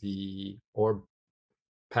for or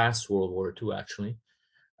past World War II, actually,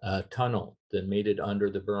 tunnel that made it under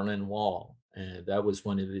the Berlin Wall. And that was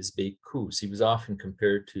one of his big coups. He was often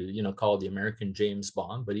compared to, called the American James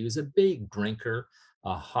Bond, but he was a big drinker,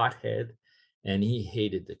 a hothead, and he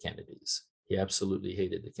hated the Kennedys. He absolutely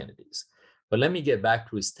hated the Kennedys. But let me get back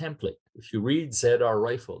to his template. If you read ZR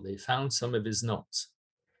Rifle, they found some of his notes.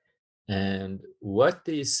 And what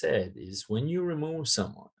they said is when you remove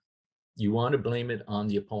someone, you want to blame it on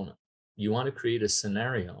the opponent. You want to create a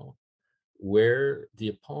scenario where the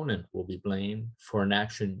opponent will be blamed for an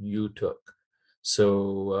action you took.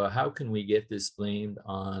 So how can we get this blamed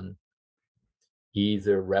on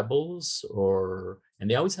either rebels and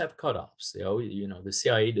they always have cutoffs. They always, the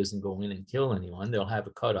CIA doesn't go in and kill anyone. They'll have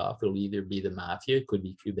a cutoff. It'll either be the mafia, it could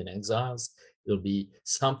be Cuban exiles. It'll be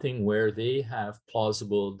something where they have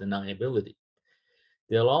plausible deniability.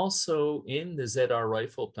 They'll also, in the ZR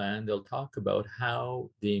Rifle plan, they'll talk about how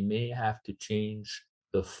they may have to change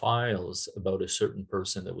the files about a certain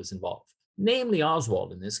person that was involved, namely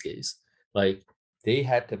Oswald in this case. Like they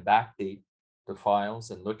had to backdate the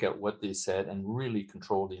files and look at what they said and really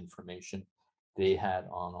control the information they had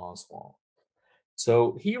on Oswald.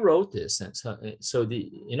 So he wrote this. And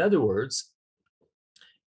in other words,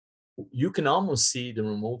 you can almost see the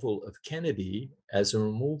removal of Kennedy as a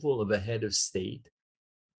removal of a head of state,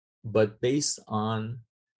 but based on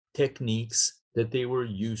techniques that they were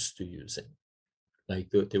used to using, like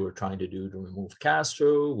what they were trying to do to remove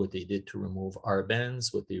Castro, what they did to remove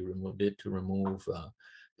Arbenz, what they did to remove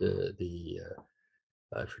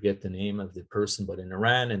I forget the name of the person, but in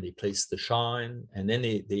Iran, and they placed the Shah in, and then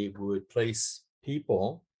they would place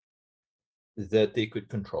people that they could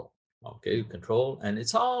control. Okay, control, and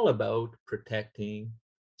it's all about protecting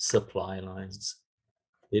supply lines.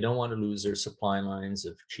 They don't want to lose their supply lines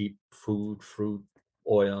of cheap food, fruit,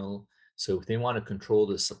 oil. So if they want to control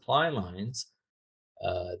the supply lines,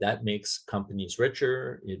 that makes companies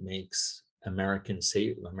richer. It makes America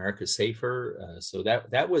safer. So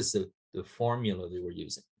that was the formula they were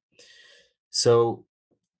using. So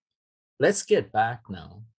let's get back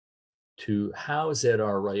now to how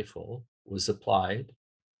ZR Rifle was applied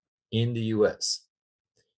in the US.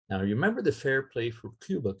 Now, you remember the Fair Play for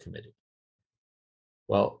Cuba Committee?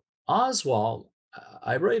 Well, Oswald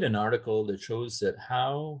I write an article that shows that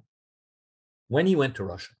how when he went to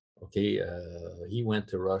Russia, okay, he went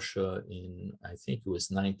to Russia in, I think it was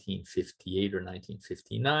 1958 or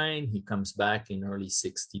 1959. He comes back in early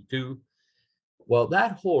 62. Well,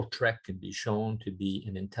 that whole trek can be shown to be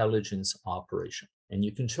an intelligence operation. And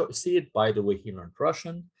you can see it by the way he learned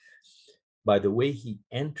Russian, by the way he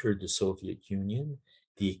entered the Soviet Union,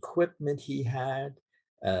 the equipment he had,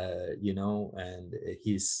 and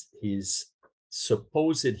his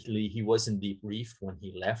supposedly he wasn't debriefed when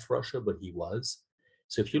he left Russia, but he was.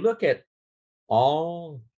 So if you look at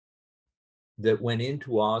all that went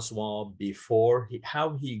into Oswald before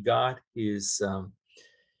how he got his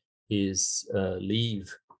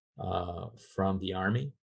leave from the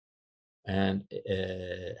army, and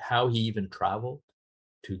how he even traveled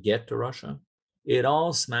to get to Russia, it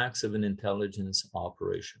all smacks of an intelligence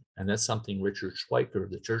operation. And that's something Richard Schweiker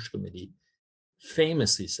of the Church Committee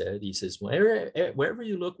famously said. He says, wherever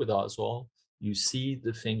you look with Oswald, you see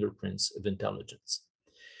the fingerprints of intelligence.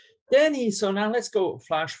 So now let's go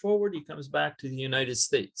flash forward. He comes back to the United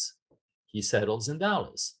States. He settles in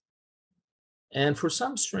Dallas. And for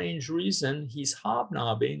some strange reason, he's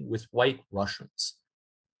hobnobbing with white Russians.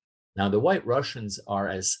 Now, the white Russians are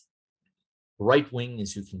as right-wing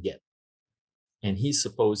as you can get. And he's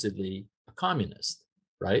supposedly a communist,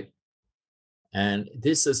 right? And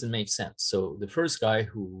this doesn't make sense. So the first guy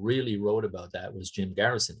who really wrote about that was Jim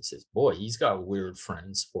Garrison. He says, boy, he's got weird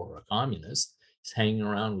friends for a communist. He's hanging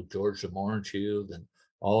around with George of Mohrenschildt and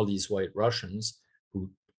all these white Russians who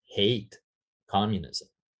hate communism.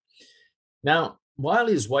 Now, while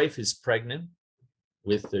his wife is pregnant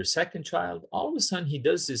with their second child, all of a sudden he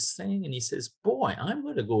does this thing and he says, boy, I'm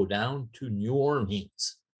going to go down to New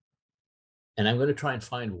Orleans and I'm going to try and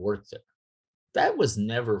find work there. That was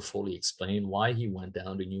never fully explained why he went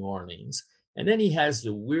down to New Orleans. And then he has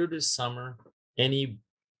the weirdest summer any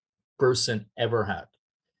person ever had.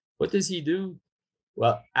 What does he do?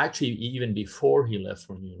 Well, actually, even before he left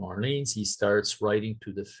for New Orleans, he starts writing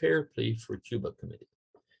to the Fair Play for Cuba Committee.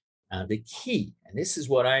 The key, and this is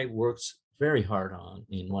what I worked very hard on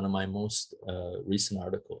in one of my most recent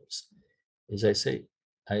articles, is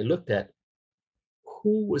I looked at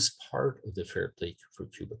who was part of the Fair Play for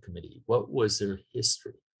Cuba Committee, what was their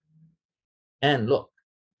history. And look,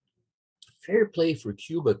 Fair Play for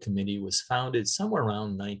Cuba Committee was founded somewhere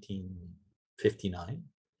around 1959,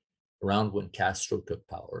 around when Castro took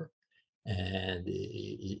power. And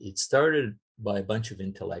it started by a bunch of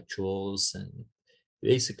intellectuals, and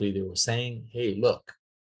basically they were saying, hey, look,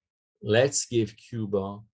 let's give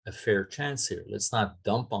Cuba a fair chance here. Let's not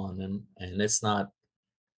dump on them, and let's not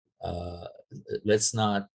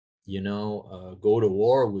go to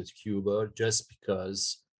war with Cuba just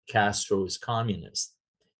because Castro is communist.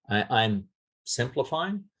 I'm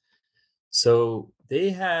simplifying. So they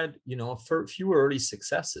had, a few early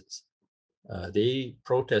successes. They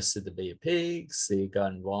protested the Bay of Pigs. They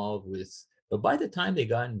got involved but by the time they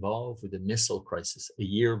got involved with the missile crisis a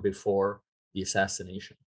year before the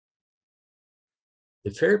assassination,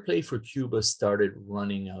 the Fair Play for Cuba started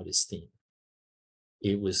running out of steam.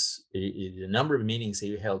 It was the number of meetings.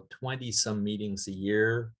 They held 20 some meetings a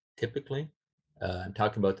year, typically. I'm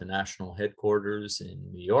talking about the national headquarters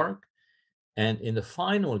in New York. And in the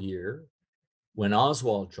final year, when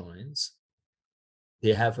Oswald joins,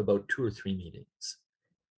 they have about 2 or 3 meetings.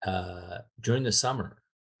 During the summer,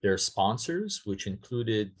 their sponsors, which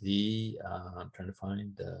included I'm trying to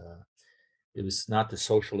find, it was not the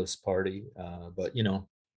Socialist Party, but,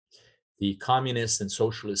 the Communist and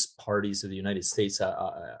Socialist parties of the United States,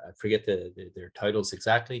 I forget their titles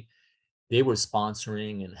exactly. They were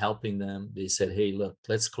sponsoring and helping them. They said, hey, look,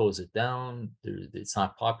 let's close it down. It's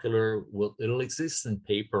not popular. It'll exist in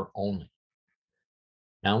paper only.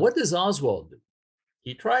 Now, what does Oswald do?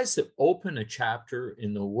 He tries to open a chapter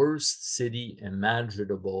in the worst city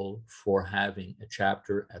imaginable for having a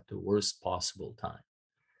chapter at the worst possible time.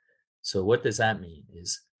 So what does that mean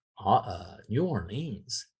is New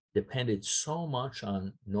Orleans depended so much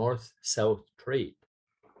on north-south trade.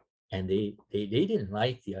 And they didn't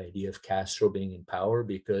like the idea of Castro being in power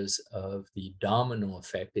because of the domino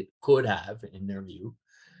effect it could have, in their view,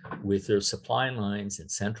 with their supply lines in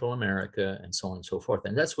Central America and so on and so forth.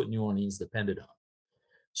 And that's what New Orleans depended on.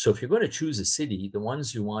 So if you're going to choose a city, the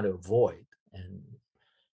ones you want to avoid, and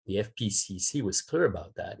the FPCC was clear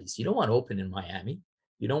about that, is you don't want to open in Miami.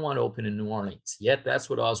 You don't want to open in New Orleans. Yet that's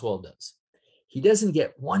what Oswald does. He doesn't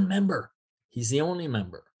get one member. He's the only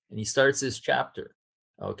member. And he starts this chapter.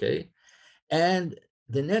 Okay. And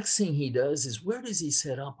the next thing he does is, where does he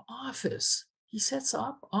set up office? He sets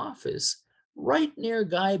up office right near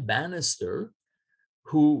Guy Bannister,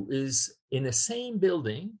 who is in the same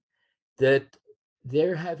building that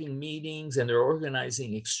they're having meetings and they're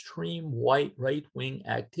organizing extreme white right-wing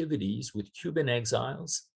activities with Cuban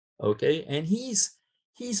exiles. Okay, and he's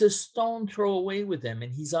a stone throw away with them,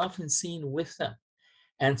 and he's often seen with them.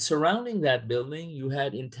 And surrounding that building, you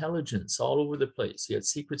had intelligence all over the place. You had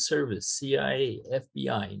Secret Service, CIA,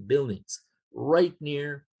 FBI in buildings right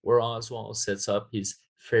near where Oswald sets up his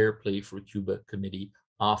Fair Play for Cuba Committee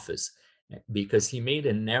office, because he made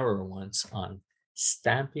an error once on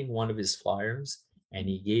stamping one of his flyers, and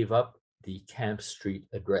he gave up the Camp Street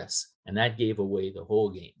address, and that gave away the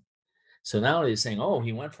whole game. So now they're saying, oh,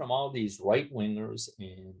 he went from all these right wingers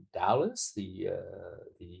in Dallas, the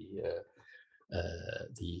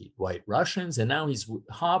White Russians, and now he's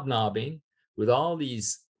hobnobbing with all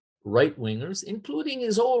these right wingers, including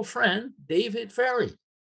his old friend David Ferry,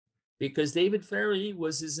 because David Ferry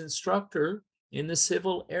was his instructor in the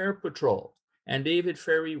Civil Air Patrol. And David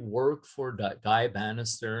Ferry worked for Guy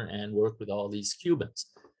Bannister and worked with all these Cubans,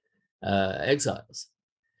 exiles.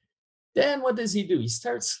 Then what does he do? He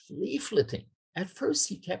starts leafleting. At first,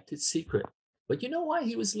 he kept it secret. But you know why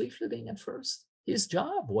he was leafleting at first? His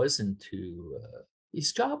job wasn't to,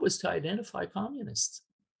 his job was to identify communists.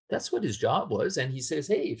 That's what his job was. And he says,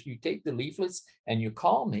 hey, if you take the leaflets and you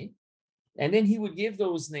call me, and then he would give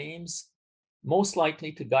those names most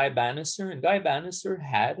likely to Guy Bannister, and Guy Bannister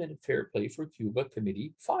had a Fair Play for Cuba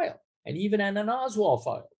committee file, and even had an Oswald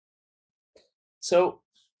file. So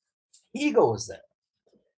he goes there.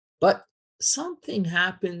 But something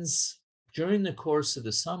happens during the course of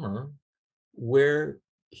the summer where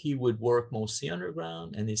he would work mostly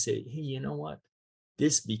underground, and they say, hey, you know what?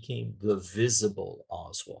 This became the visible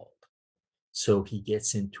Oswald. So he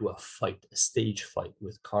gets into a fight, a stage fight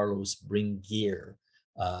with Carlos Bringuier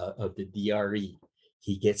of the DRE.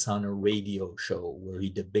 He gets on a radio show where he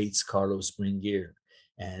debates Carlos Bringuier,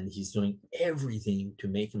 and he's doing everything to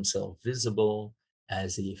make himself visible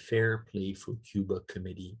as a Fair Play for Cuba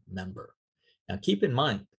committee member. Now, keep in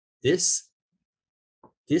mind, this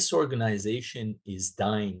organization is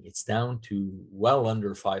dying. It's down to well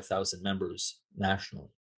under 5,000 members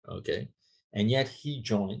nationally, okay? And yet he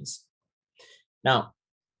joins. Now,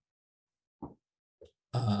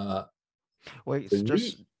 wait,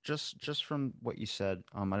 just from what you said,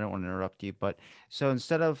 I don't want to interrupt you, but so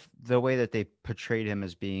instead of the way that they portrayed him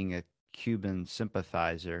as being a Cuban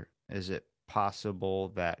sympathizer, is it possible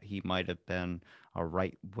that he might have been a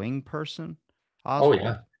right-wing person, oh Oswald?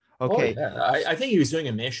 yeah, oh Okay. yeah. I think he was doing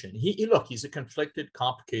a mission. Look, he's a conflicted,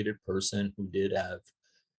 complicated person who did have,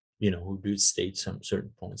 who did state some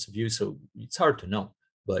certain points of view. So it's hard to know.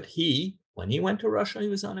 But when he went to Russia, he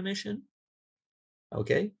was on a mission.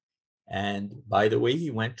 Okay. And by the way,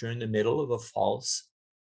 he went during the middle of a false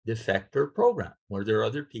defector program where there are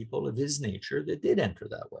other people of his nature that did enter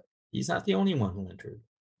that way. He's not the only one who entered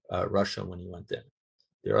Russia when he went there.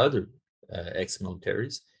 There are other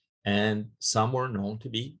ex-militaries, and some were known to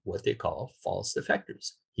be what they call false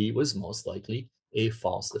defectors. He was most likely a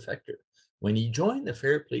false defector. When he joined the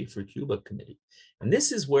Fair Play for Cuba Committee, and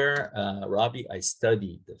this is where, Robbie, I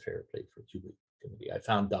studied the Fair Play for Cuba Committee. I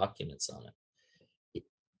found documents on it.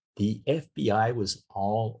 The FBI was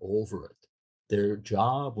all over it. Their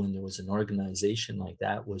job when there was an organization like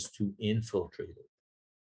that was to infiltrate it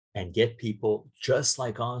and get people just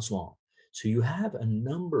like Oswald. So you have a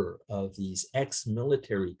number of these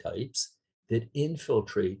ex-military types that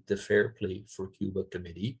infiltrate the Fair Play for Cuba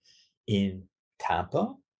Committee in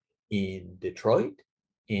Tampa, in Detroit,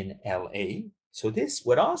 in LA. So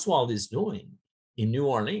what Oswald is doing in New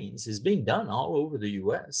Orleans is being done all over the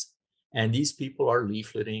US. And these people are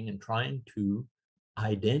leafleting and trying to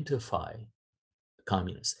identify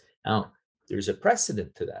communists. Now, there's a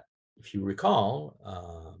precedent to that. If you recall,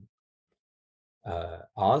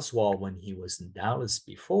 Oswald, when he was in Dallas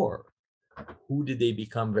before, who did they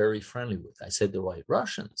become very friendly with? I said the White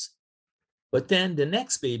Russians. But then the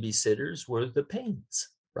next babysitters were the Paynes,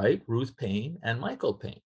 right? Ruth Payne and Michael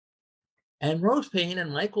Payne. And Ruth Payne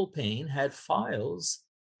and Michael Payne had files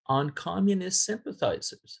on communist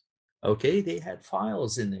sympathizers. Okay, they had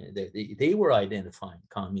files in there. They were identifying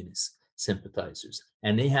communist sympathizers,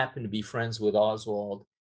 and they happened to be friends with Oswald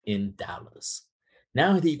in Dallas.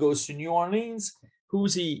 Now he goes to New Orleans.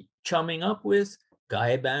 Who's he chumming up with?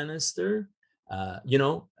 Guy Bannister,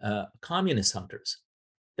 communist hunters.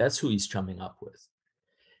 That's who he's chumming up with.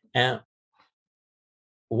 And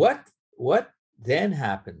what then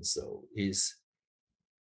happens though is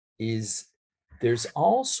there's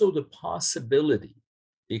also the possibility,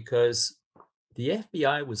 because the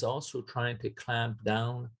FBI was also trying to clamp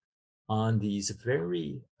down on these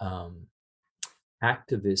very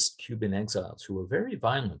activist Cuban exiles who were very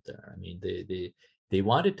violent there. I mean, they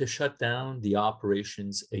wanted to shut down the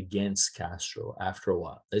operations against Castro after a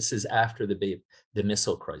while. This is after the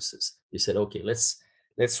missile crisis. They said, okay, let's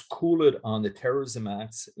cool it on the terrorism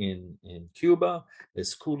acts in Cuba.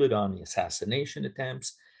 Let's cool it on the assassination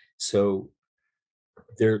attempts. So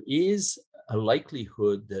there is a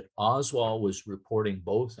likelihood that Oswald was reporting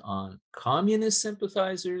both on communist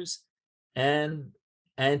sympathizers and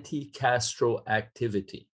anti-Castro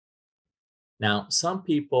activity. Now, some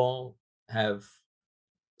people have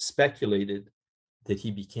speculated that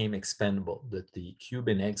he became expendable, that the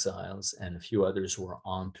Cuban exiles and a few others were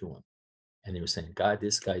onto him. And they were saying, God,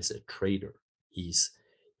 this guy's a traitor. He's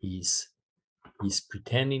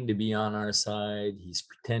pretending to be on our side. He's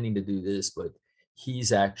pretending to do this, but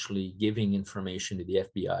he's actually giving information to the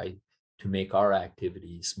FBI to make our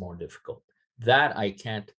activities more difficult. That I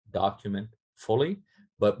can't document fully,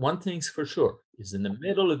 but one thing's for sure is in the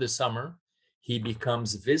middle of the summer, he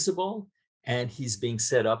becomes visible and he's being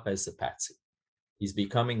set up as the patsy. He's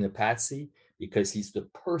becoming the patsy because he's the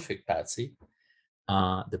perfect patsy.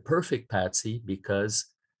 Because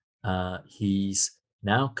he's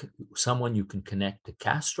now someone you can connect to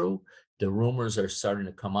Castro. The rumors are starting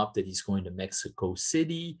to come up that he's going to Mexico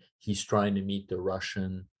City. He's trying to meet the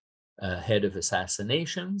Russian head of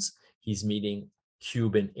assassinations. He's meeting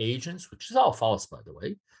Cuban agents, which is all false, by the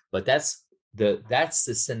way. But that's the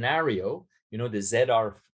scenario, the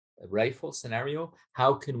ZR rifle scenario.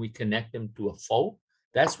 How can we connect him to a foe?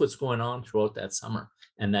 That's what's going on throughout that summer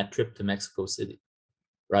and that trip to Mexico City,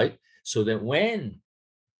 right? So that when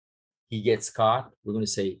he gets caught, we're going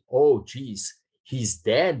to say, oh, geez, he's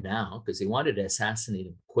dead now, because they wanted to assassinate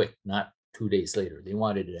him quick, not 2 days later. They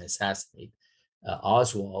wanted to assassinate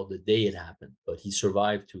Oswald the day it happened, but he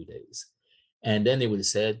survived 2 days. And then they would have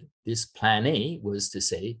said, this plan A was to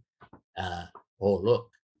say, oh,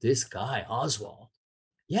 look, this guy, Oswald,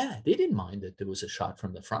 yeah, they didn't mind that there was a shot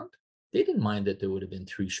from the front. They didn't mind that there would have been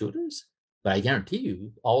 3 shooters. But I guarantee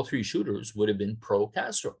you, all 3 shooters would have been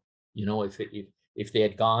pro-Castro, if they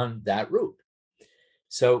had gone that route.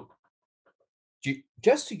 So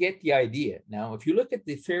just to get the idea, now, if you look at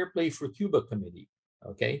the Fair Play for Cuba Committee,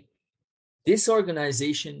 okay, this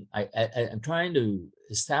organization, I'm trying to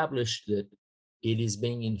establish that it is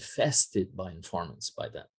being infested by informants by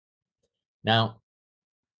them. Now,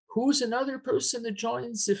 who's another person that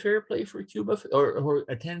joins the Fair Play for Cuba or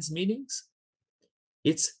attends meetings?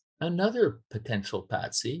 It's another potential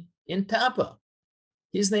patsy in Tampa.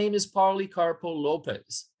 His name is Policarpo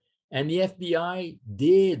Lopez. And the FBI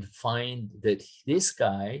did find that this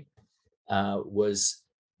guy was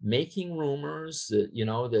making rumors that,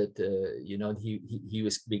 he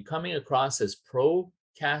was becoming across as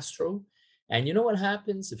pro-Castro. And you know what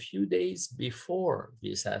happens a few days before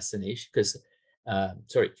the assassination? Because,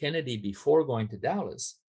 Kennedy, before going to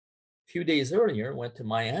Dallas, a few days earlier, went to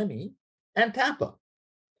Miami and Tampa.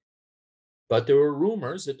 But there were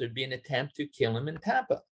rumors that there'd be an attempt to kill him in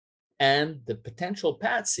Tampa. And the potential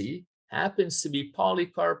patsy happens to be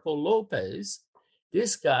Policarpo Lopez.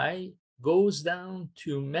 This guy goes down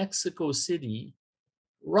to Mexico City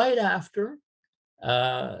right after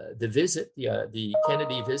the visit, the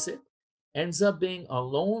Kennedy visit, ends up being a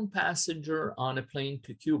lone passenger on a plane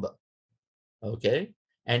to Cuba. Okay?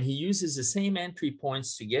 And he uses the same entry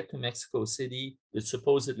points to get to Mexico City that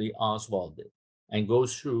supposedly Oswald did, and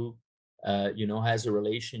goes through, has a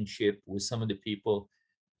relationship with some of the people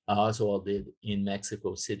Oswald did in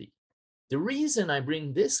Mexico City. The reason I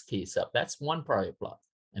bring this case up, that's one prior plot,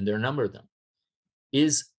 and there are a number of them,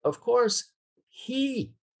 is, of course,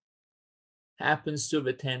 he happens to have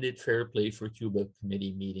attended Fair Play for Cuba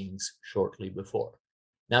committee meetings shortly before.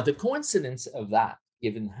 Now, the coincidence of that,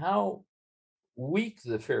 given how weak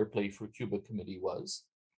the Fair Play for Cuba committee was,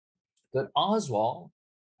 that Oswald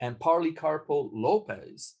and Policarpo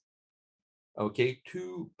Lopez, okay,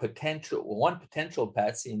 one potential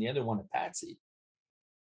patsy and the other one a patsy,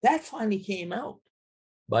 that finally came out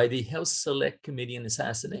by the House Select Committee on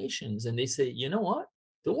Assassinations. And they say, you know what?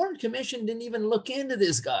 The Warren Commission didn't even look into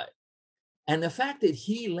this guy. And the fact that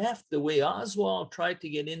he left the way Oswald tried to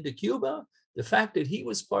get into Cuba, the fact that he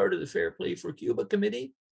was part of the Fair Play for Cuba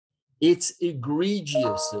committee, it's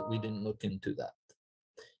egregious that we didn't look into that.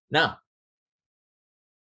 Now,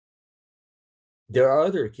 there are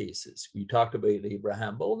other cases. We talked about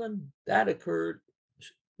Abraham Bolden. That occurred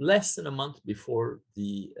less than a month before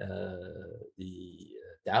the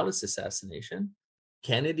Dallas assassination.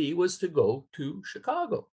 Kennedy was to go to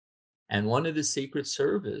Chicago. And one of the Secret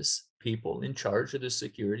Service people in charge of the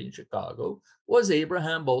security in Chicago was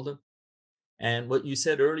Abraham Bolden. And what you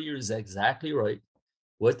said earlier is exactly right.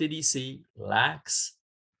 What did he see? Lacks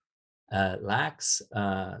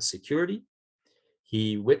security.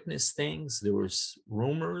 He witnessed things. There was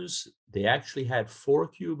rumors. They actually had 4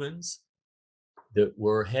 Cubans that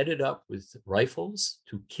were headed up with rifles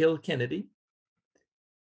to kill Kennedy.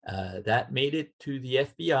 That made it to the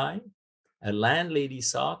FBI. A landlady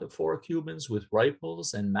saw the 4 Cubans with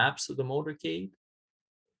rifles and maps of the motorcade,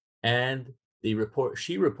 and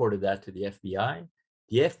she reported that to the FBI.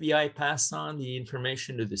 The FBI passed on the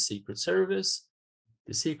information to the Secret Service.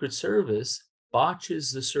 The Secret Service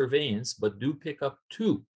botches the surveillance, but do pick up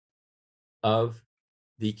 2 of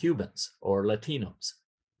the Cubans or Latinos.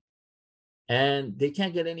 And they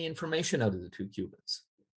can't get any information out of the 2 Cubans.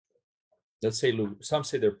 Let's say some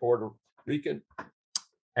say they're Puerto Rican,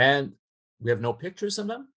 and we have no pictures of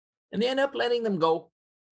them, and they end up letting them go.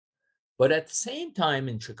 But at the same time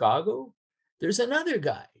in Chicago, there's another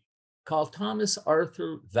guy called Thomas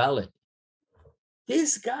Arthur Valle.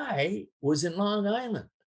 This guy was in Long Island,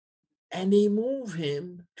 and they move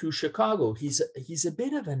him to Chicago. He's a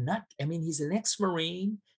bit of a nut. I mean, he's an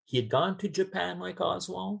ex-Marine. He had gone to Japan like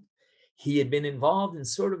Oswald. He had been involved in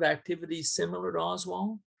sort of activities similar to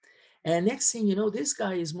Oswald. And next thing you know, this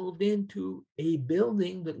guy is moved into a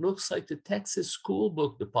building that looks like the Texas School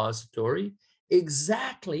Book Depository,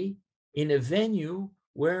 exactly in a venue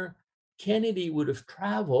where Kennedy would have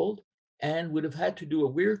traveled and would have had to do a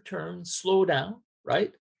weird turn, slow down,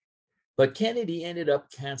 right? But Kennedy ended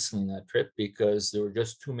up canceling that trip because there were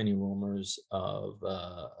just too many rumors of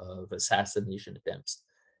assassination attempts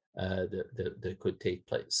that could take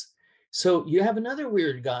place. So you have another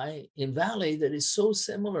weird guy in Valley that is so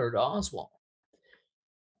similar to Oswald.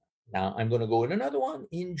 Now I'm going to go in another one.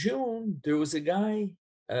 In June, there was a guy,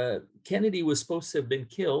 Kennedy was supposed to have been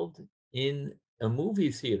killed in a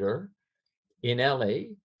movie theater in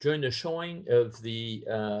LA during the showing of the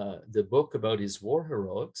book about his war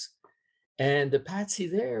heroics. And the patsy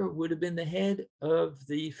there would have been the head of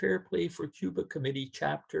the Fair Play for Cuba Committee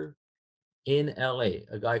chapter in LA,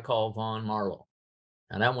 a guy called Von Marlowe.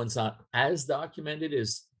 And that one's not as documented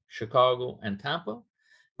as Chicago and Tampa,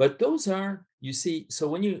 but those are, you see, so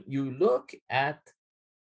when you look at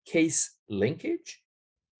case linkage,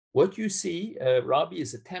 what you see, Robbie,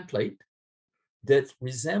 is a template that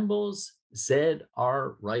resembles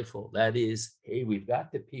ZR rifle. That is, hey, we've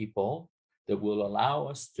got the people that will allow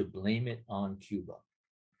us to blame it on Cuba.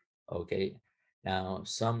 Okay. Now,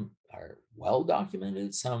 some are well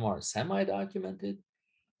documented, some are semi-documented.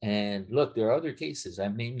 And look, there are other cases.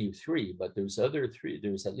 I've named you 3, but there's at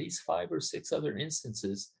least 5 or 6 other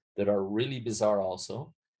instances that are really bizarre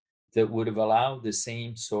also, that would have allowed the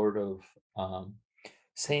same sort of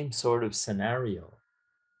scenario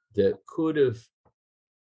that could have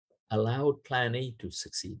allowed Plan A to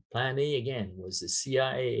succeed. Plan A, again, was the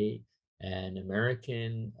CIA and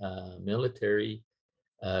American military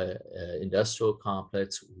industrial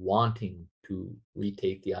complex wanting to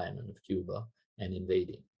retake the island of Cuba and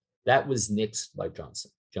invading. That was nixed by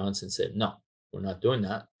Johnson. Johnson said, no, we're not doing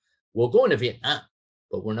that. We'll go into Vietnam,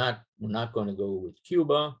 but we're not going to go with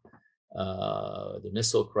Cuba. The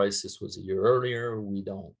missile crisis was a year earlier. We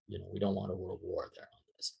don't want a world war there on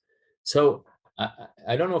this. So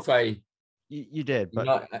I don't know if you did,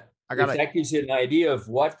 but if that gives you an idea of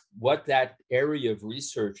what that area of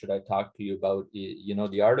research that I talked to you about,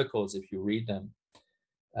 the articles, if you read them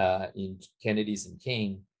in Kennedy's and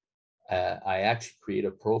King, I actually create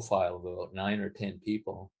a profile of about 9 or 10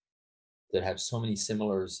 people that have so many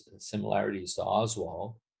similarities to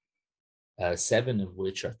Oswald, 7 of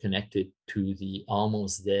which are connected to the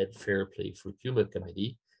almost dead Fair Play for Cuba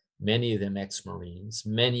Committee, many of them ex-Marines,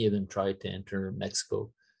 many of them tried to enter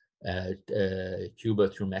Mexico, Cuba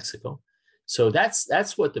through Mexico. So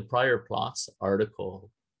that's what the Prior Plots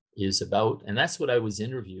article is about. And that's what I was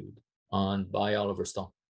interviewed on by Oliver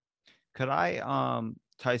Stone. Could I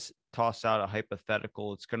toss out a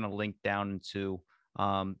hypothetical? It's going to link down into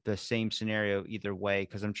the same scenario either way,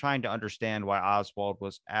 because I'm trying to understand why Oswald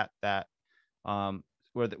was at that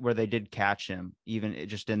where they did catch him, even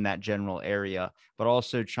just in that general area, but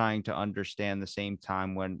also trying to understand the same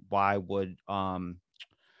time why would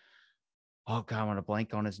oh God, I want to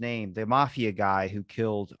blank on his name, the mafia guy who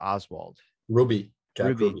killed Oswald. Jack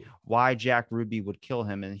Ruby. Why Jack Ruby would kill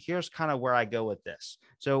him. And here's kind of where I go with this.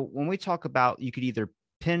 So when we talk about, you could either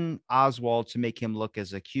pin Oswald to make him look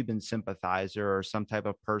as a Cuban sympathizer or some type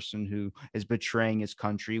of person who is betraying his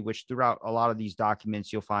country, which throughout a lot of these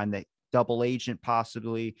documents, you'll find that double agent,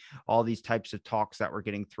 possibly all these types of talks that were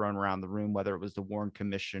getting thrown around the room, whether it was the Warren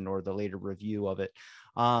Commission or the later review of it.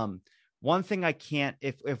 One thing I can't,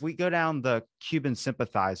 if we go down the Cuban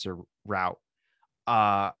sympathizer route,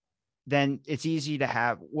 then it's easy to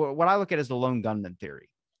have what I look at as the lone gunman theory.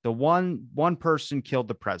 The one person killed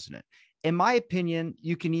the president. In my opinion,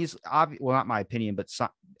 you can easily, well, not my opinion, but some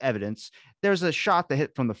evidence. There's a shot that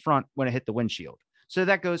hit from the front when it hit the windshield. So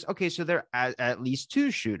that goes, okay, so there are at least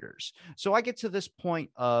two shooters. So I get to this point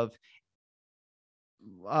of,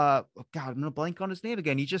 God, I'm gonna blank on his name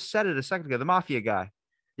again. He just said it a second ago. The mafia guy,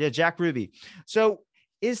 yeah, Jack Ruby. So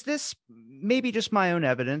is this maybe just my own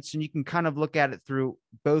evidence? And you can kind of look at it through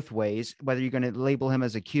both ways, whether you're going to label him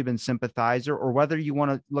as a Cuban sympathizer or whether you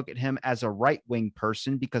want to look at him as a right wing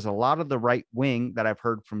person, because a lot of the right wing that I've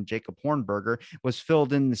heard from Jacob Hornberger was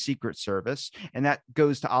filled in the Secret Service. And that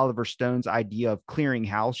goes to Oliver Stone's idea of clearing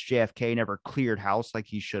house. JFK never cleared house like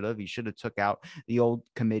he should have. He should have took out the old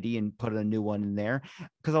committee and put a new one in there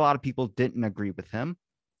because a lot of people didn't agree with him,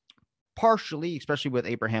 partially, especially with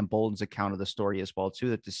Abraham Bolden's account of the story as well, too,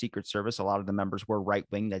 that the Secret Service, a lot of the members were right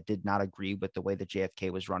wing that did not agree with the way that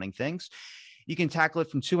JFK was running things. You can tackle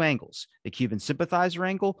it from two angles, the Cuban sympathizer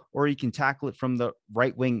angle, or you can tackle it from the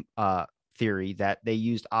right wing theory that they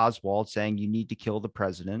used Oswald saying you need to kill the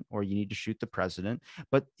president or you need to shoot the president.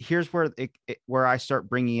 But here's where where I start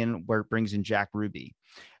bringing in, where it brings in Jack Ruby.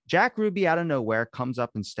 Jack Ruby out of nowhere comes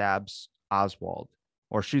up and stabs Oswald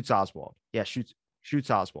or shoots Oswald. Yeah,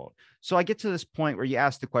 shoots Oswald. So I get to this point where you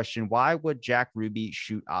ask the question, why would Jack Ruby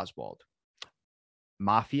shoot Oswald?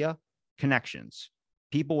 Mafia connections.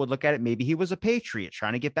 People would look at it, maybe he was a patriot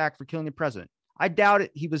trying to get back for killing the president. I doubt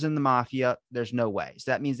it. He was in the mafia. There's no way.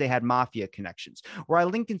 So that means they had mafia connections. Where I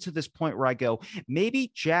link into this point where I go,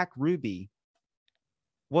 maybe Jack Ruby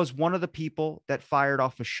was one of the people that fired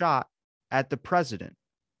off a shot at the president.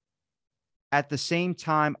 At the same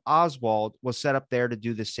time, Oswald was set up there to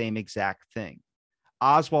do the same exact thing.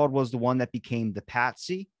 Oswald was the one that became the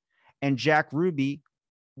patsy, and Jack Ruby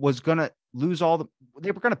was going to lose all the, they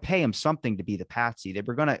were going to pay him something to be the patsy. They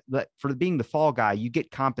were going to, for being the fall guy, you get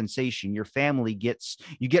compensation. Your family gets,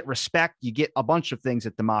 you get respect, you get a bunch of things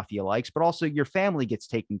that the mafia likes, but also your family gets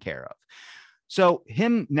taken care of. So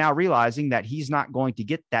him now realizing that he's not going to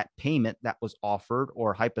get that payment that was offered,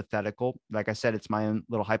 or hypothetical, like I said, it's my own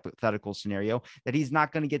little hypothetical scenario, that he's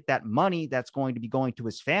not going to get that money that's going to be going to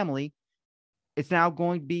his family. It's now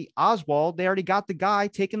going to be Oswald. They already got the guy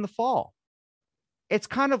taking the fall. It's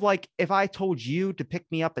kind of like if I told you to pick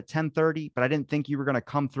me up at 10:30, but I didn't think you were going to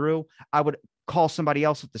come through, I would call somebody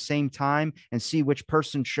else at the same time and see which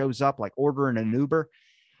person shows up, like ordering an Uber.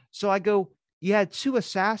 So I go, you had two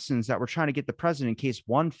assassins that were trying to get the president. In case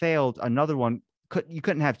one failed, another one you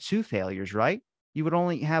couldn't have two failures, right? You would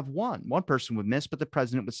only have one. One person would miss, but the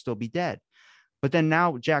president would still be dead. But then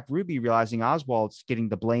now Jack Ruby, realizing Oswald's getting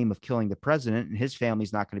the blame of killing the president and his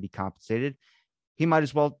family's not going to be compensated, he might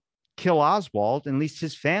as well kill Oswald, and at least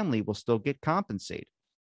his family will still get compensated.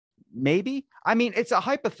 Maybe. I mean, it's a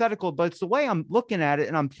hypothetical, but it's the way I'm looking at it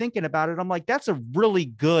and I'm thinking about it. I'm like, that's a really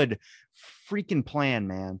good freaking plan,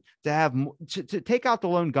 man, to have to take out the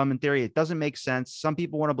lone gunman theory. It doesn't make sense. Some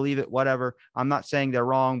people want to believe it, whatever. I'm not saying they're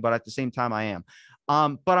wrong, but at the same time, I am.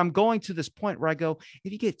 But I'm going to this point where I go,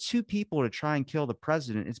 if you get two people to try and kill the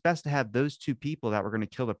president, it's best to have those two people that were going to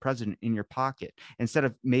kill the president in your pocket instead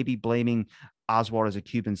of maybe blaming Oswald as a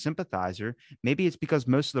Cuban sympathizer. Maybe it's because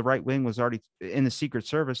most of the right wing was already in the Secret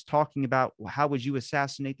Service talking about, well, how would you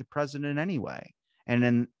assassinate the president anyway? And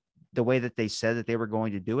then the way that they said that they were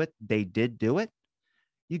going to do it, they did do it.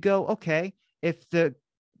 You go, okay, if the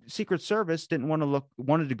Secret Service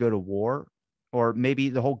wanted to go to war, or maybe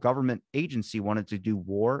the whole government agency wanted to do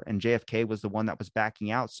war and JFK was the one that was backing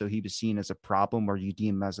out, so he was seen as a problem or you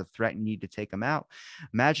deem him as a threat and need to take him out.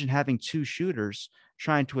 Imagine having two shooters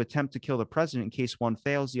trying to attempt to kill the president. In case one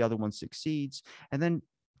fails, the other one succeeds. And then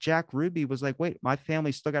Jack Ruby was like, wait, my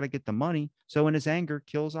family still got to get the money. So in his anger,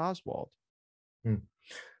 kills Oswald.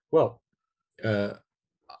 Well,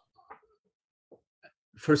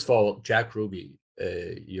 first of all, Jack Ruby,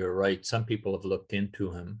 you're right. Some people have looked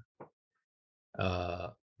into him.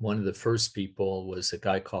 One of the first people was a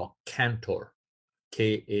guy called Cantor,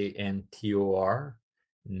 Kantor,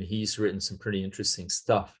 and he's written some pretty interesting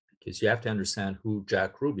stuff, because you have to understand who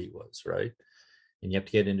Jack Ruby was, right? And you have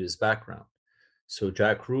to get into his background. So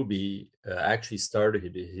Jack Ruby actually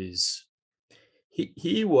started his,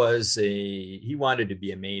 he wanted to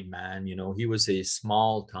be a made man, you know, he was a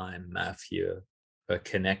small time mafia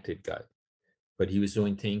connected guy, but he was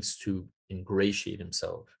doing things to ingratiate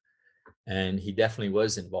himself. And he definitely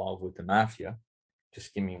was involved with the mafia.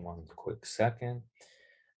 Just give me one quick second.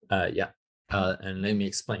 And let me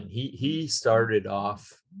explain. He started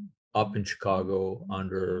off up in Chicago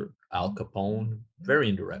under Al Capone, very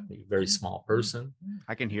indirectly, very small person.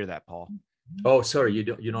 I can hear that, Paul. Oh, sorry, you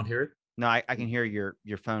don't hear it? No, I can hear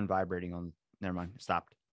your phone vibrating on. Never mind. It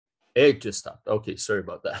stopped. It just stopped. Okay, sorry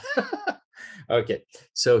about that. Okay,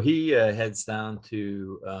 so he heads down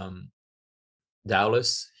to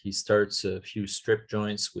Dallas. He starts a few strip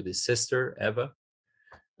joints with his sister, Eva.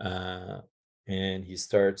 And he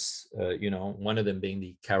starts, one of them being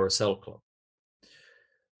the Carousel Club.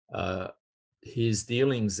 His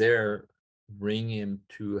dealings there bring him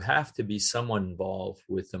to have to be somewhat involved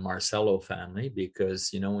with the Marcello family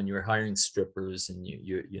because, when you're hiring strippers and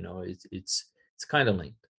it's kind of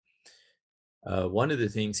linked. One of the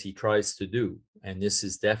things he tries to do, and this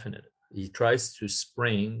is definite, he tries to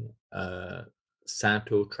spring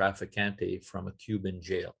Santo Trafficante from a Cuban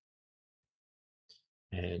jail.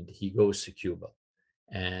 And he goes to Cuba.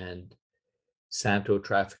 And Santo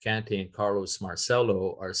Trafficante and Carlos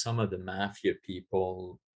Marcello are some of the mafia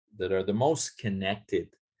people that are the most connected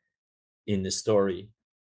in the story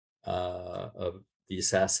of the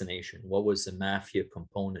assassination. What was the mafia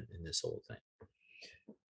component in this whole thing?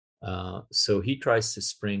 So he tries to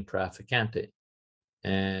spring Trafficante,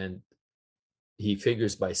 and he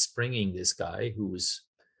figures by springing this guy who was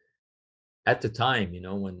at the time,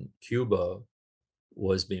 when Cuba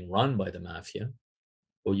was being run by the mafia,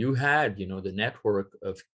 well, you had, the network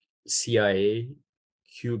of CIA,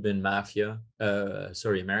 Cuban mafia,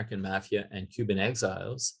 American mafia, and Cuban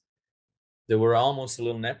exiles. There were almost a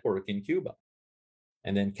little network in Cuba.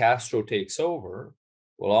 And then Castro takes over.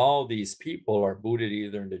 Well, all these people are booted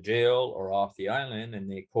either into jail or off the island,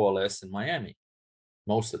 and they coalesce in Miami,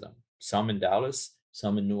 most of them, some in Dallas,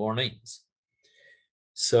 some in New Orleans.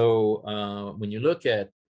 So when you look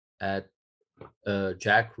at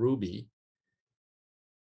Jack Ruby,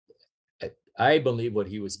 I believe what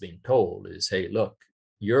he was being told is, hey, look,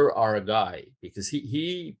 you're our guy, because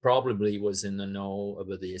he probably was in the know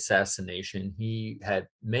about the assassination. He had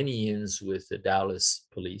many ins with the Dallas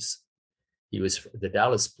police. The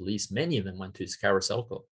Dallas police, many of them went to his Carousel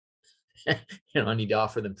Club, and he'd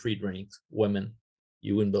offer them free drinks, women.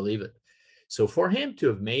 You wouldn't believe it. So for him to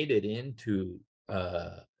have made it into,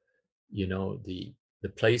 the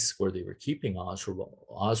place where they were keeping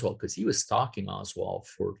Oswald, because he was stalking Oswald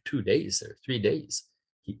for 2 days there, 3 days.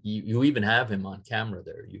 You even have him on camera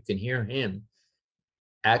there. You can hear him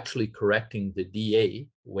actually correcting the DA,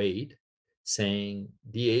 Wade, saying,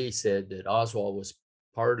 DA said that Oswald was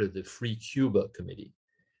part of the Free Cuba Committee.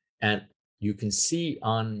 And you can see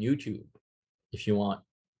on YouTube, if you want,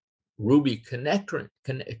 Ruby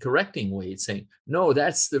correcting Wade, saying, no,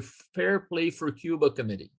 that's the Fair Play for Cuba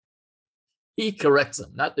Committee. He corrects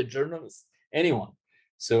them, not the journalist, anyone.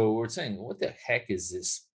 So we're saying, what the heck is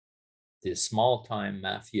this small-time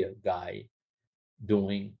mafia guy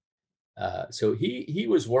doing? So he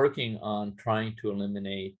was working on trying to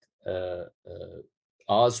eliminate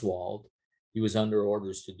Oswald. He was under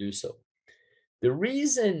orders to do so. The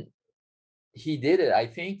reason he did it, I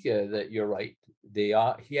think that you're right.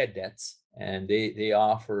 He had debts, and they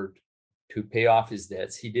offered to pay off his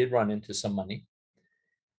debts. He did run into some money,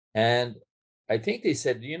 and I think they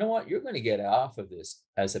said, you know what, you're going to get off of this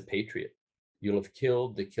as a patriot. You'll have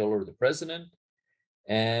killed the killer of the president,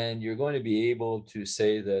 and you're going to be able to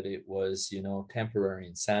say that it was, temporary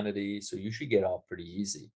insanity. So you should get off pretty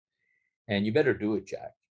easy. And you better do it,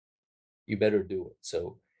 Jack. You better do it.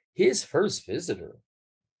 So his first visitor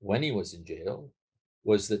when he was in jail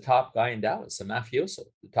was the top guy in Dallas, a mafioso,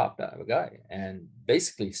 the top guy, and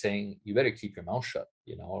basically saying, you better keep your mouth shut,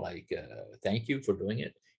 thank you for doing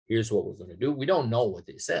it. Here's what we're going to do. We don't know what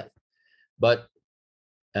they said, but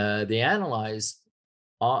they analyzed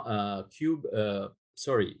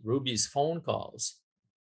Ruby's phone calls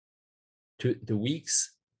to the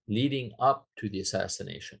weeks leading up to the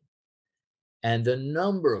assassination. And the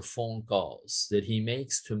number of phone calls that he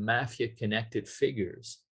makes to mafia-connected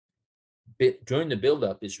figures during the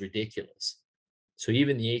buildup is ridiculous. So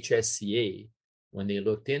even the HSCA, when they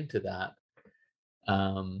looked into that,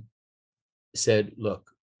 said, look,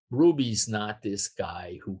 Ruby's not this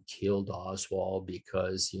guy who killed Oswald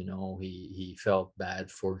because, he felt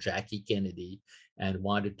bad for Jackie Kennedy and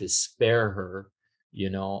wanted to spare her,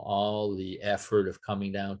 all the effort of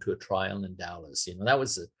coming down to a trial in Dallas. That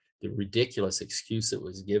was the ridiculous excuse that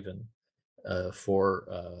was given for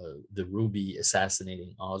the Ruby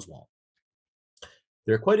assassinating Oswald.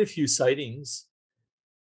 There are quite a few sightings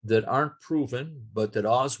that aren't proven, but that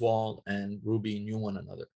Oswald and Ruby knew one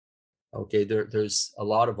another. Okay, there's a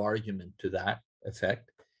lot of argument to that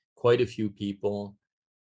effect. Quite a few people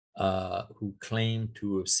who claim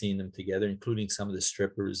to have seen them together, including some of the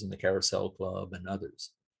strippers in the Carousel Club and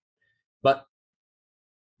others. But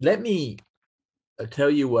let me tell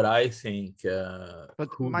you what I think.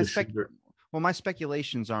 Well, my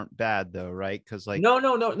speculations aren't bad though, right? Because like, No,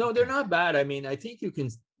 they're not bad. I mean, I think you can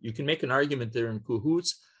make an argument they're in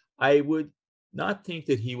cahoots. I would not think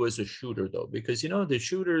that he was a shooter though, because the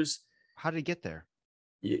shooters, how did he get there?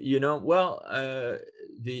 well,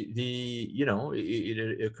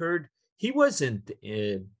 it occurred. He wasn't.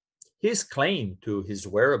 His claim to his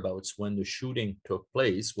whereabouts when the shooting took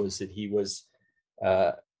place was that he was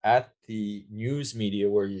uh, at the news media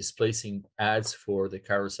where he's placing ads for the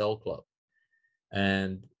Carousel Club.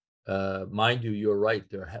 And mind you, you're right.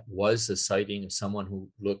 There was a sighting of someone who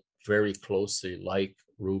looked very closely like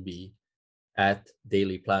Ruby at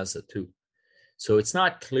Daily Plaza too. So it's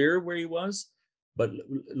not clear where he was, but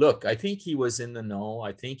look, I think he was in the know.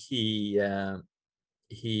 I think he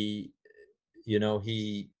you know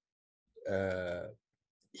uh,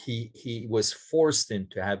 he was forced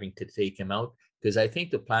into having to take him out, because I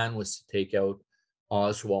think the plan was to take out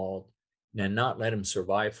Oswald and not let him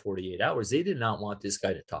survive 48 hours. They did not want this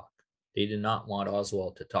guy to talk. They did not want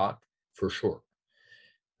Oswald to talk for sure.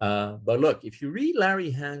 But look, if you read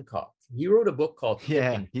Larry Hancock, he wrote a book called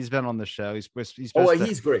Yeah, Tipping. he's been on the show. He's Oh, supposed to.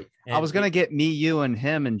 he's great. I was gonna get me, you, and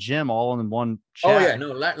him and Jim all in one Oh chat. yeah,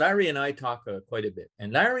 no, Larry and I talk quite a bit.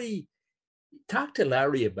 And talked to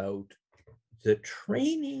Larry about the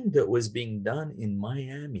training that was being done in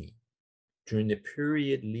Miami during the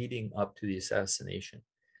period leading up to the assassination.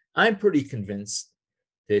 I'm pretty convinced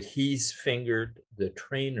that he's fingered the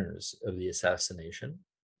trainers of the assassination.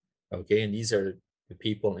 Okay, and these are the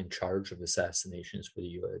people in charge of assassinations for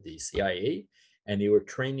the CIA, and they were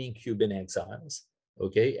training Cuban exiles.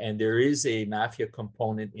 Okay, and there is a mafia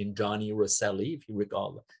component in Johnny Rosselli, if you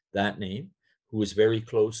recall that name, who was very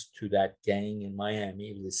close to that gang in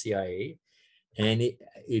Miami of the CIA. And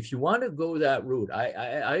if you want to go that route,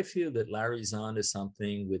 I feel that Larry's on to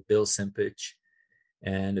something with Bill Simpich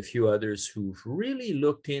and a few others who've really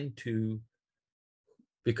looked into,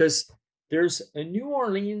 because there's a New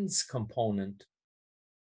Orleans component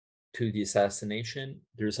to the assassination.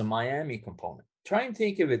 There's a Miami component. Try and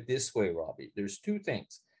think of it this way, Robbie. There's two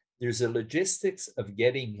things. There's a logistics of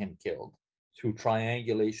getting him killed through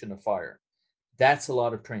triangulation of fire. That's a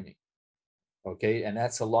lot of training. Okay. And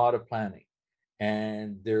that's a lot of planning.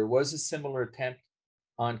 And there was a similar attempt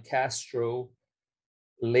on Castro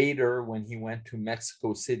later when he went to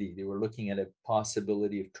Mexico City. They were looking at a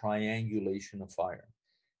possibility of triangulation of fire.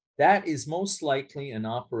 That is most likely an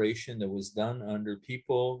operation that was done under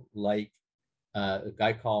people like a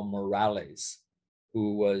guy called Morales,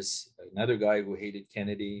 who was another guy who hated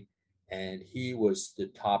Kennedy, and he was the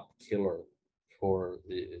top killer for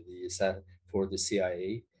the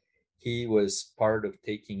CIA. He was part of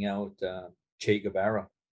taking out Che Guevara,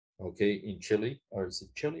 okay, in Chile, or is it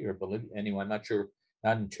Chile or Bolivia? Anyway, I'm not sure.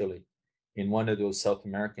 Not in Chile, in one of those South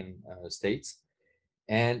American states.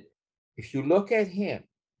 And if you look at him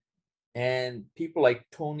and people like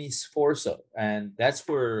Tony Sforza, and that's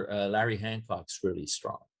where Larry Hancock's really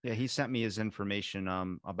strong. Yeah, he sent me his information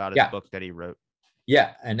about his Yeah, book that he wrote.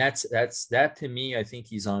 yeah, and that to me. I think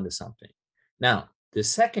he's onto something. Now, the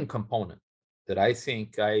second component that I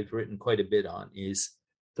think I've written quite a bit on is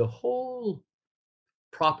the whole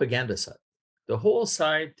propaganda side, the whole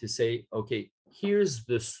side to say, okay, here's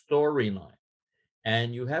the storyline.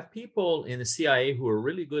 And you have people in the CIA who are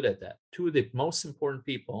really good at that. Two of the most important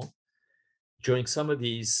people during some of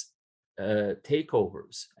these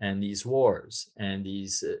takeovers and these wars and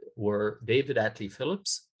these were David Atlee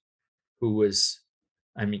Phillips, who was,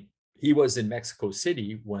 I mean, he was in Mexico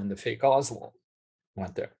City when the fake Oswald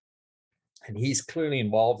went there. And he's clearly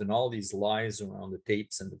involved in all these lies around the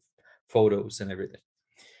tapes and the photos and everything.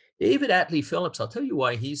 David Atlee Phillips, I'll tell you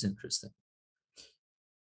why he's interesting.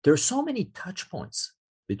 There are so many touch points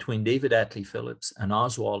between David Atlee Phillips and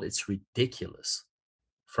Oswald, it's ridiculous.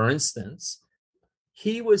 For instance,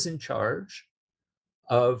 he was in charge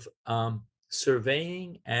of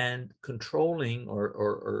surveying and controlling,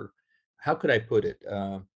 or how could I put it,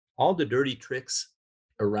 all the dirty tricks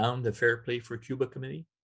around the Fair Play for Cuba Committee.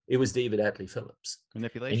 It was David Atlee Phillips.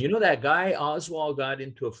 Manipulation. And you know that guy Oswald got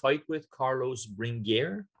into a fight with, Carlos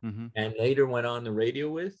Bringuier, and later went on the radio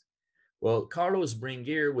with? Well, Carlos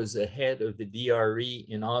Bringuier was the head of the DRE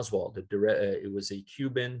in Oswald. It was a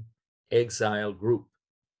Cuban exile group,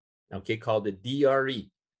 okay, called the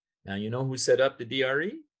DRE. Now, you know who set up the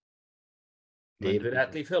DRE? David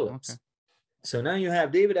Atlee Phillips. Okay. So now you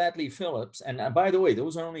have David Atlee Phillips. And by the way,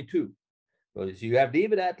 those are only two. So you have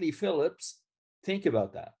David Atlee Phillips. Think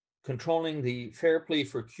about that. Controlling the Fair Play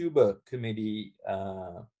for Cuba Committee,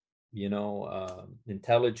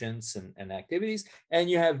 intelligence and activities. And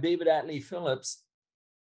you have David Atlee Phillips,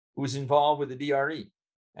 who's involved with the DRE.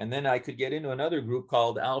 And then I could get into another group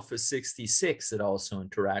called Alpha 66 that also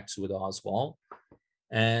interacts with Oswald.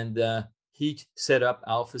 And he set up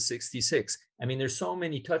Alpha 66. I mean, there's so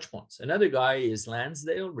many touch points. Another guy is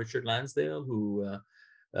Lansdale, Richard Lansdale, who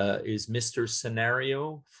is Mr.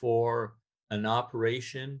 Scenario for an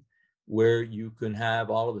operation where you can have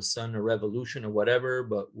all of a sudden a revolution or whatever,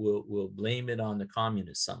 but we'll blame it on the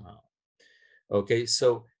communists somehow. Okay,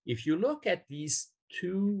 so if you look at these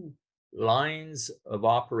two lines of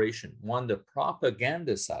operation, one, the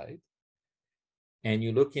propaganda side, and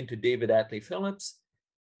you look into David Atlee Phillips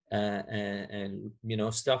and you know,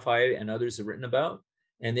 stuff I and others have written about,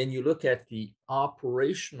 and then you look at the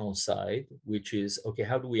operational side, which is, okay,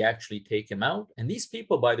 how do we actually take him out? And these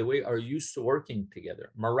people, by the way, are used to working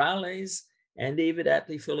together. Morales and David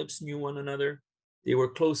Atlee Phillips knew one another. They were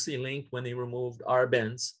closely linked when they removed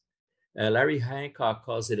Arbenz. Larry Hancock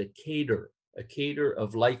calls it a cadre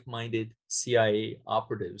of like-minded CIA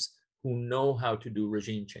operatives who know how to do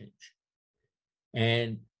regime change.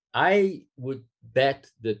 And I would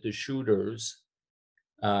bet that the shooters,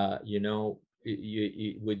 you know,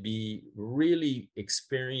 it would be really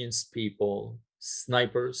experienced people,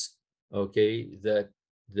 snipers, okay, that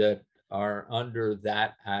are under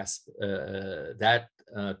that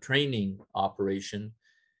training operation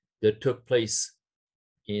that took place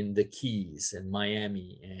in the Keys and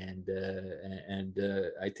Miami, and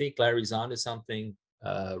I think Larry's onto something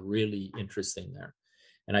really interesting there.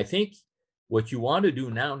 And I think what you want to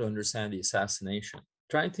do now to understand the assassination,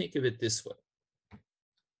 try and think of it this way. If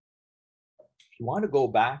you want to go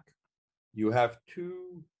back, you have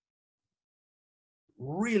two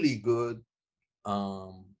really good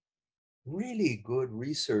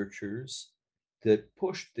researchers that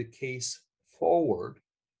pushed the case forward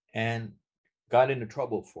and got into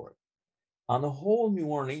trouble for it. On the whole New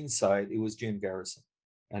Orleans side, it was Jim Garrison.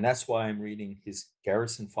 And that's why I'm reading his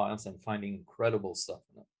Garrison files and finding incredible stuff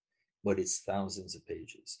in them. But it's thousands of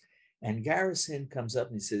pages. And Garrison comes up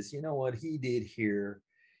and he says, you know what he did here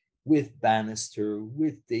with Bannister,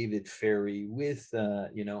 with David Ferry, with,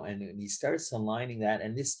 you know, and he starts aligning that.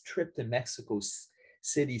 And this trip to Mexico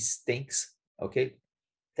City stinks. Okay.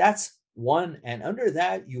 That's one. And under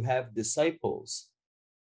that, you have disciples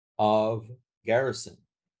of Garrison.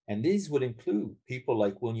 And these would include people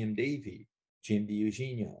like William Davey, Jim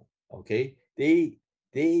DiEugenio. Okay. They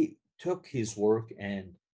took his work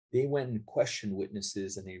and they went and questioned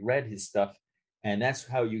witnesses and they read his stuff. And that's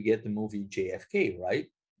how you get the movie JFK, right?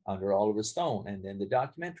 Under Oliver Stone, and then the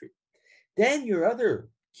documentary. Then your other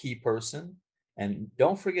key person, and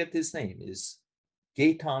don't forget this name, is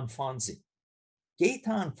Gaetan Fonzi.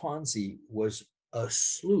 Gaetan Fonzi was a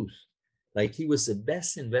sleuth. Like, he was the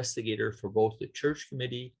best investigator for both the Church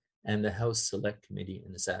Committee and the House Select Committee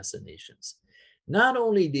in assassinations. Not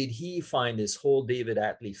only did he find this whole David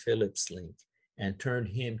Atlee Phillips link and turned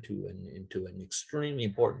him into an extremely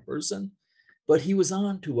important person, but he was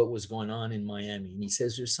on to what was going on in Miami. And he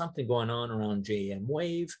says there's something going on around JM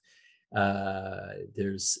Wave.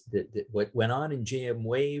 There's what went on in JM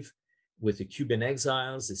Wave with the Cuban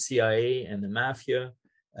exiles, the CIA and the mafia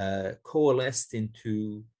coalesced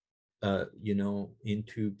into,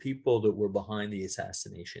 into people that were behind the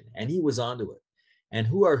assassination. And he was onto it. And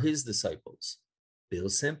who are his disciples? Bill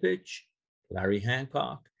Simpich, Larry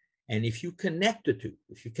Hancock. And if you connect the two,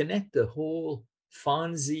 if you connect the whole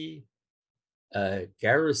Fonzie,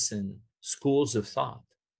 Garrison schools of thought,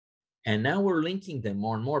 and now we're linking them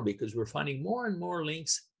more and more because we're finding more and more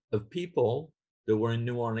links of people that were in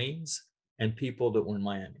New Orleans and people that were in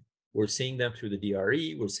Miami. We're seeing them through the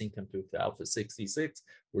DRE, we're seeing them through the Alpha 66,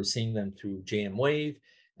 we're seeing them through JM Wave,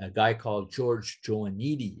 a guy called George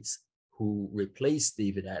Joannides, who replaced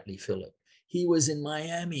David Atlee Phillip. He was in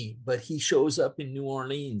Miami, but he shows up in New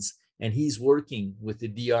Orleans and he's working with the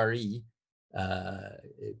DRE,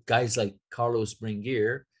 guys like Carlos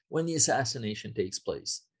Bringuier, when the assassination takes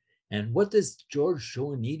place. And what does George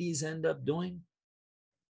Joannides end up doing?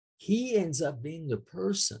 He ends up being the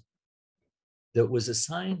person that was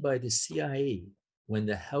assigned by the CIA when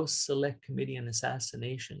the House Select Committee on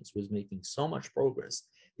Assassinations was making so much progress.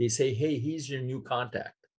 They say, hey, he's your new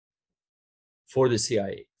contact for the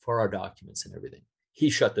CIA, for our documents and everything. He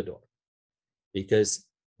shut the door because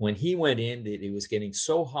when he went in, it was getting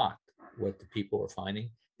so hot what the people were finding.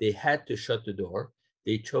 They had to shut the door.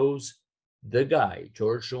 They chose the guy,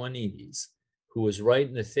 George Joannides, who was right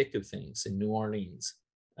in the thick of things in New Orleans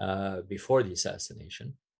before the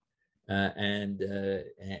assassination. And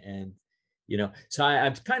So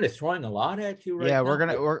I'm kind of throwing a lot at you right Yeah, now.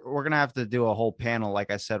 we're gonna have to do a whole panel.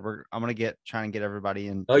 Like I said, I'm gonna try and get everybody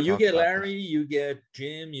in Oh, to you talk get about this. Larry, you get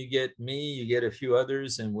Jim, you get me, you get a few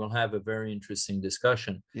others, and we'll have a very interesting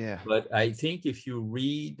discussion. Yeah. But I think if you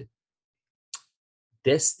read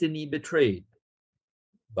Destiny Betrayed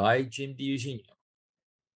by Jim DiEugenio,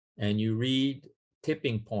 and you read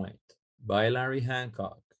Tipping Point by Larry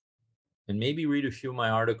Hancock, and maybe read a few of my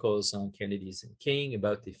articles on Kennedy's and King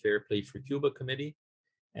about the Fair Play for Cuba Committee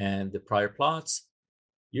and the prior plots,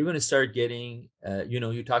 you're going to start getting,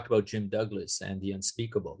 you talked about Jim Douglas and The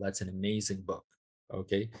Unspeakable. That's an amazing book.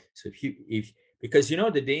 Okay. So because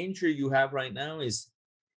the danger you have right now is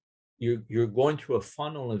you're going through a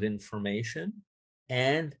funnel of information.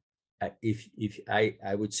 And if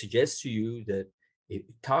I would suggest to you that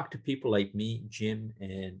talk to people like me, Jim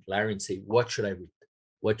and Larry, and say, what should I read?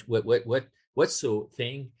 What's the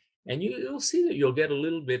thing? And you'll see that you'll get a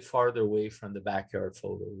little bit farther away from the backyard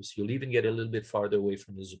photos. You'll even get a little bit farther away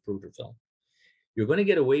from the Zapruder film. You're going to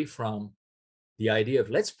get away from the idea of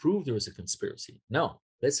let's prove there was a conspiracy. No,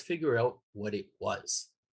 let's figure out what it was.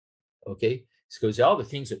 Okay. Because all the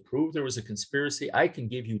things that prove there was a conspiracy, I can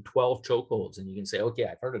give you 12 chokeholds and you can say, okay,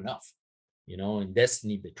 I've heard enough. In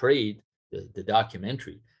Destiny Betrayed, the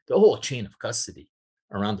documentary, the whole chain of custody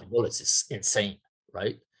around the bullets is insane,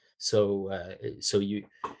 right? So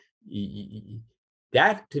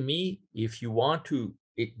that to me, if you want to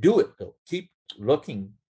do it, though, keep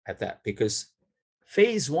looking at that, because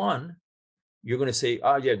phase one, you're going to say,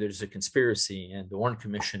 oh yeah, there's a conspiracy and the Warren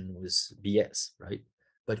Commission was BS, right?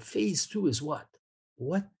 But phase two is what?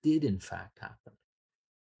 What did in fact happen?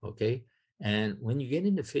 Okay. And when you get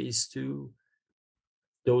into phase two,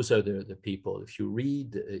 those are the people. If you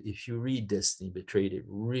read Destiny Betrayed, it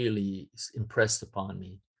really impressed upon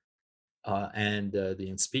me. And The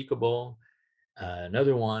Unspeakable,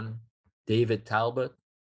 another one, David Talbot,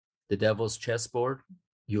 The Devil's Chessboard.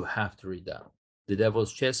 You have to read that. The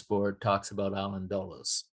Devil's Chessboard talks about Allen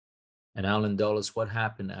Dulles. And Allen Dulles, what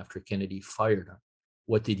happened after Kennedy fired him?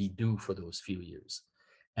 What did he do for those few years?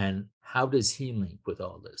 And how does he link with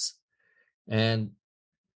all this? And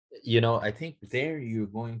I think there you're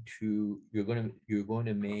going to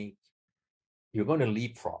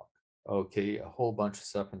leapfrog, okay, a whole bunch of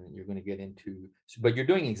stuff, and then you're going to get into. But you're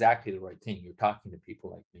doing exactly the right thing. You're talking to people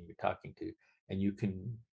like me. And you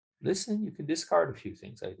can listen. You can discard a few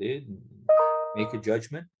things I did and make a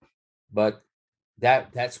judgment, but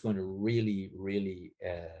that's going to really, really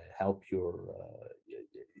help your.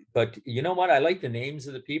 But you know what? I like the names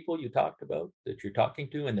of the people you talked about that you're talking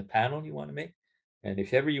to and the panel you want to make. And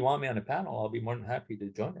if ever you want me on a panel, I'll be more than happy to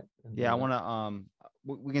join it. And, Yeah, I want to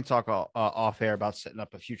we can talk off air about setting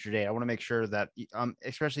up a future date. I want to make sure that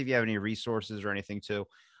especially if you have any resources or anything too,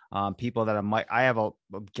 people that I have a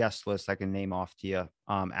guest list I can name off to you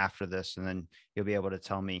after this, and then you'll be able to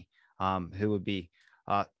tell me who would be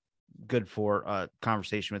good for a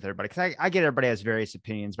conversation with everybody, because I get everybody has various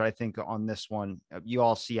opinions, but I think on this one, you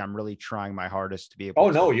all see I'm really trying my hardest to be able. Oh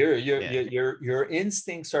no, your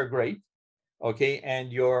instincts are great, okay,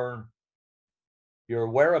 and your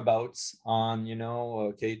whereabouts on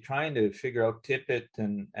okay, trying to figure out Tippett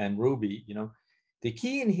and Ruby. The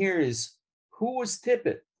key in here is who was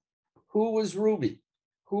Tippett, who was Ruby,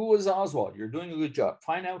 who was Oswald. You're doing a good job.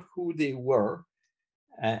 Find out who they were,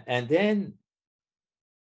 and then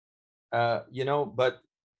but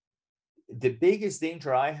the biggest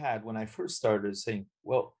danger I had when I first started is saying,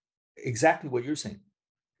 well, exactly what you're saying.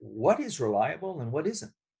 What is reliable and what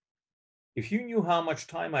isn't? If you knew how much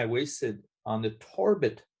time I wasted on the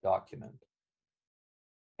Torbit document,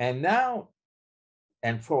 and now,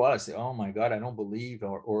 and for a while I say, oh my God, I don't believe,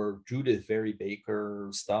 or Judith Very Baker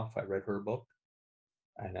stuff. I read her book,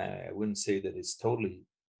 and I wouldn't say that it's totally.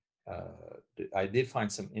 I did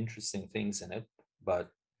find some interesting things in it,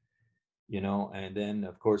 but and then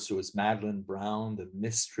of course there was Madeline Brown, the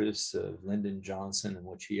mistress of Lyndon Johnson, and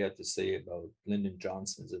what she had to say about Lyndon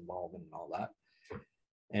Johnson's involvement and all that.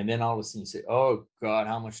 And then all of a sudden you say, oh God,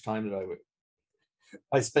 how much time did I wait?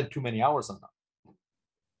 I spent too many hours on that.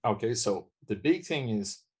 Okay, so the big thing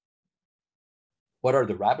is, what are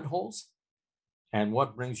the rabbit holes and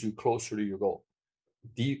what brings you closer to your goal?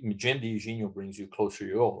 Jim DiEugenio brings you closer to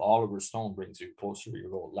your goal. Oliver Stone brings you closer to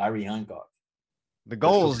your goal. Larry Hancock. The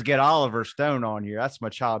goal is to get Oliver Stone on here. That's my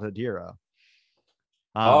childhood hero.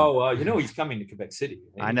 He's coming to Quebec City.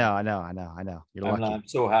 I know. You're lucky. I'm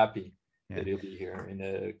so happy that he'll be here in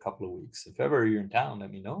a couple of weeks. If ever you're in town,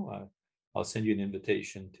 let me know. I'll send you an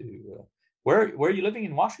invitation to. Where are you living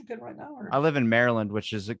in Washington right now? Or? I live in Maryland,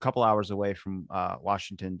 which is a couple hours away from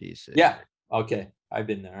Washington, D.C. Yeah. Okay. I've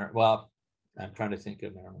been there. Well, I'm trying to think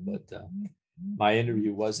of Maryland, but My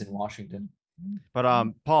interview was in Washington.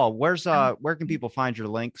 But Paul, where can people find your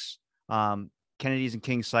links? Kennedy's and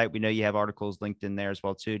King's site. We know you have articles linked in there as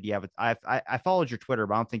well too. Do you have it? I followed your Twitter,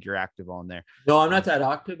 but I don't think you're active on there. No, I'm not that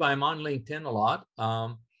active. I'm on LinkedIn a lot.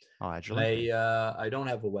 Oh, that's your LinkedIn. I don't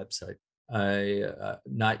have a website. I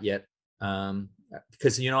not yet.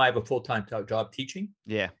 Because I have a full-time job teaching.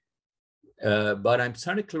 Yeah. But I'm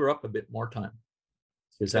starting to clear up a bit more time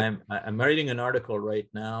because I'm writing an article right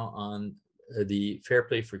now on the Fair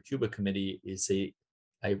Play for Cuba Committee.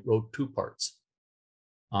 I wrote 2 parts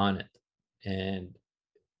on it, and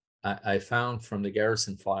I found from the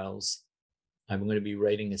Garrison files, I'm going to be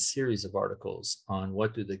writing a series of articles on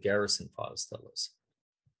what do the Garrison files tell us.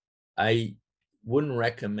 I wouldn't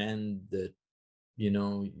recommend that,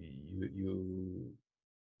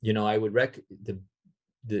 I would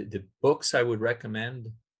the books I would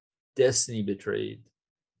recommend: Destiny Betrayed,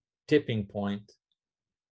 Tipping Point.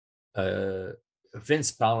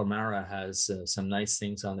 Vince Palomara has some nice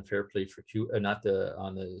things on the Fair Play for Cuba, not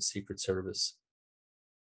on the Secret Service.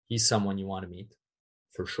 He's someone you want to meet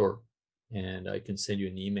for sure, and I can send you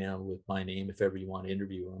an email with my name if ever you want to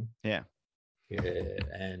interview him. Yeah.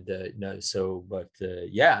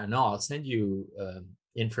 I'll send you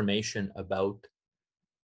information about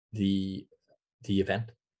the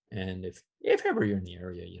event, and if ever you're in the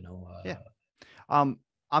area, Yeah.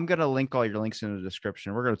 I'm gonna link all your links in the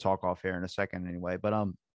description. We're gonna talk off air in a second anyway. But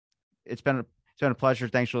it's been a pleasure.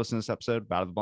 Thanks for listening to this episode. Out of the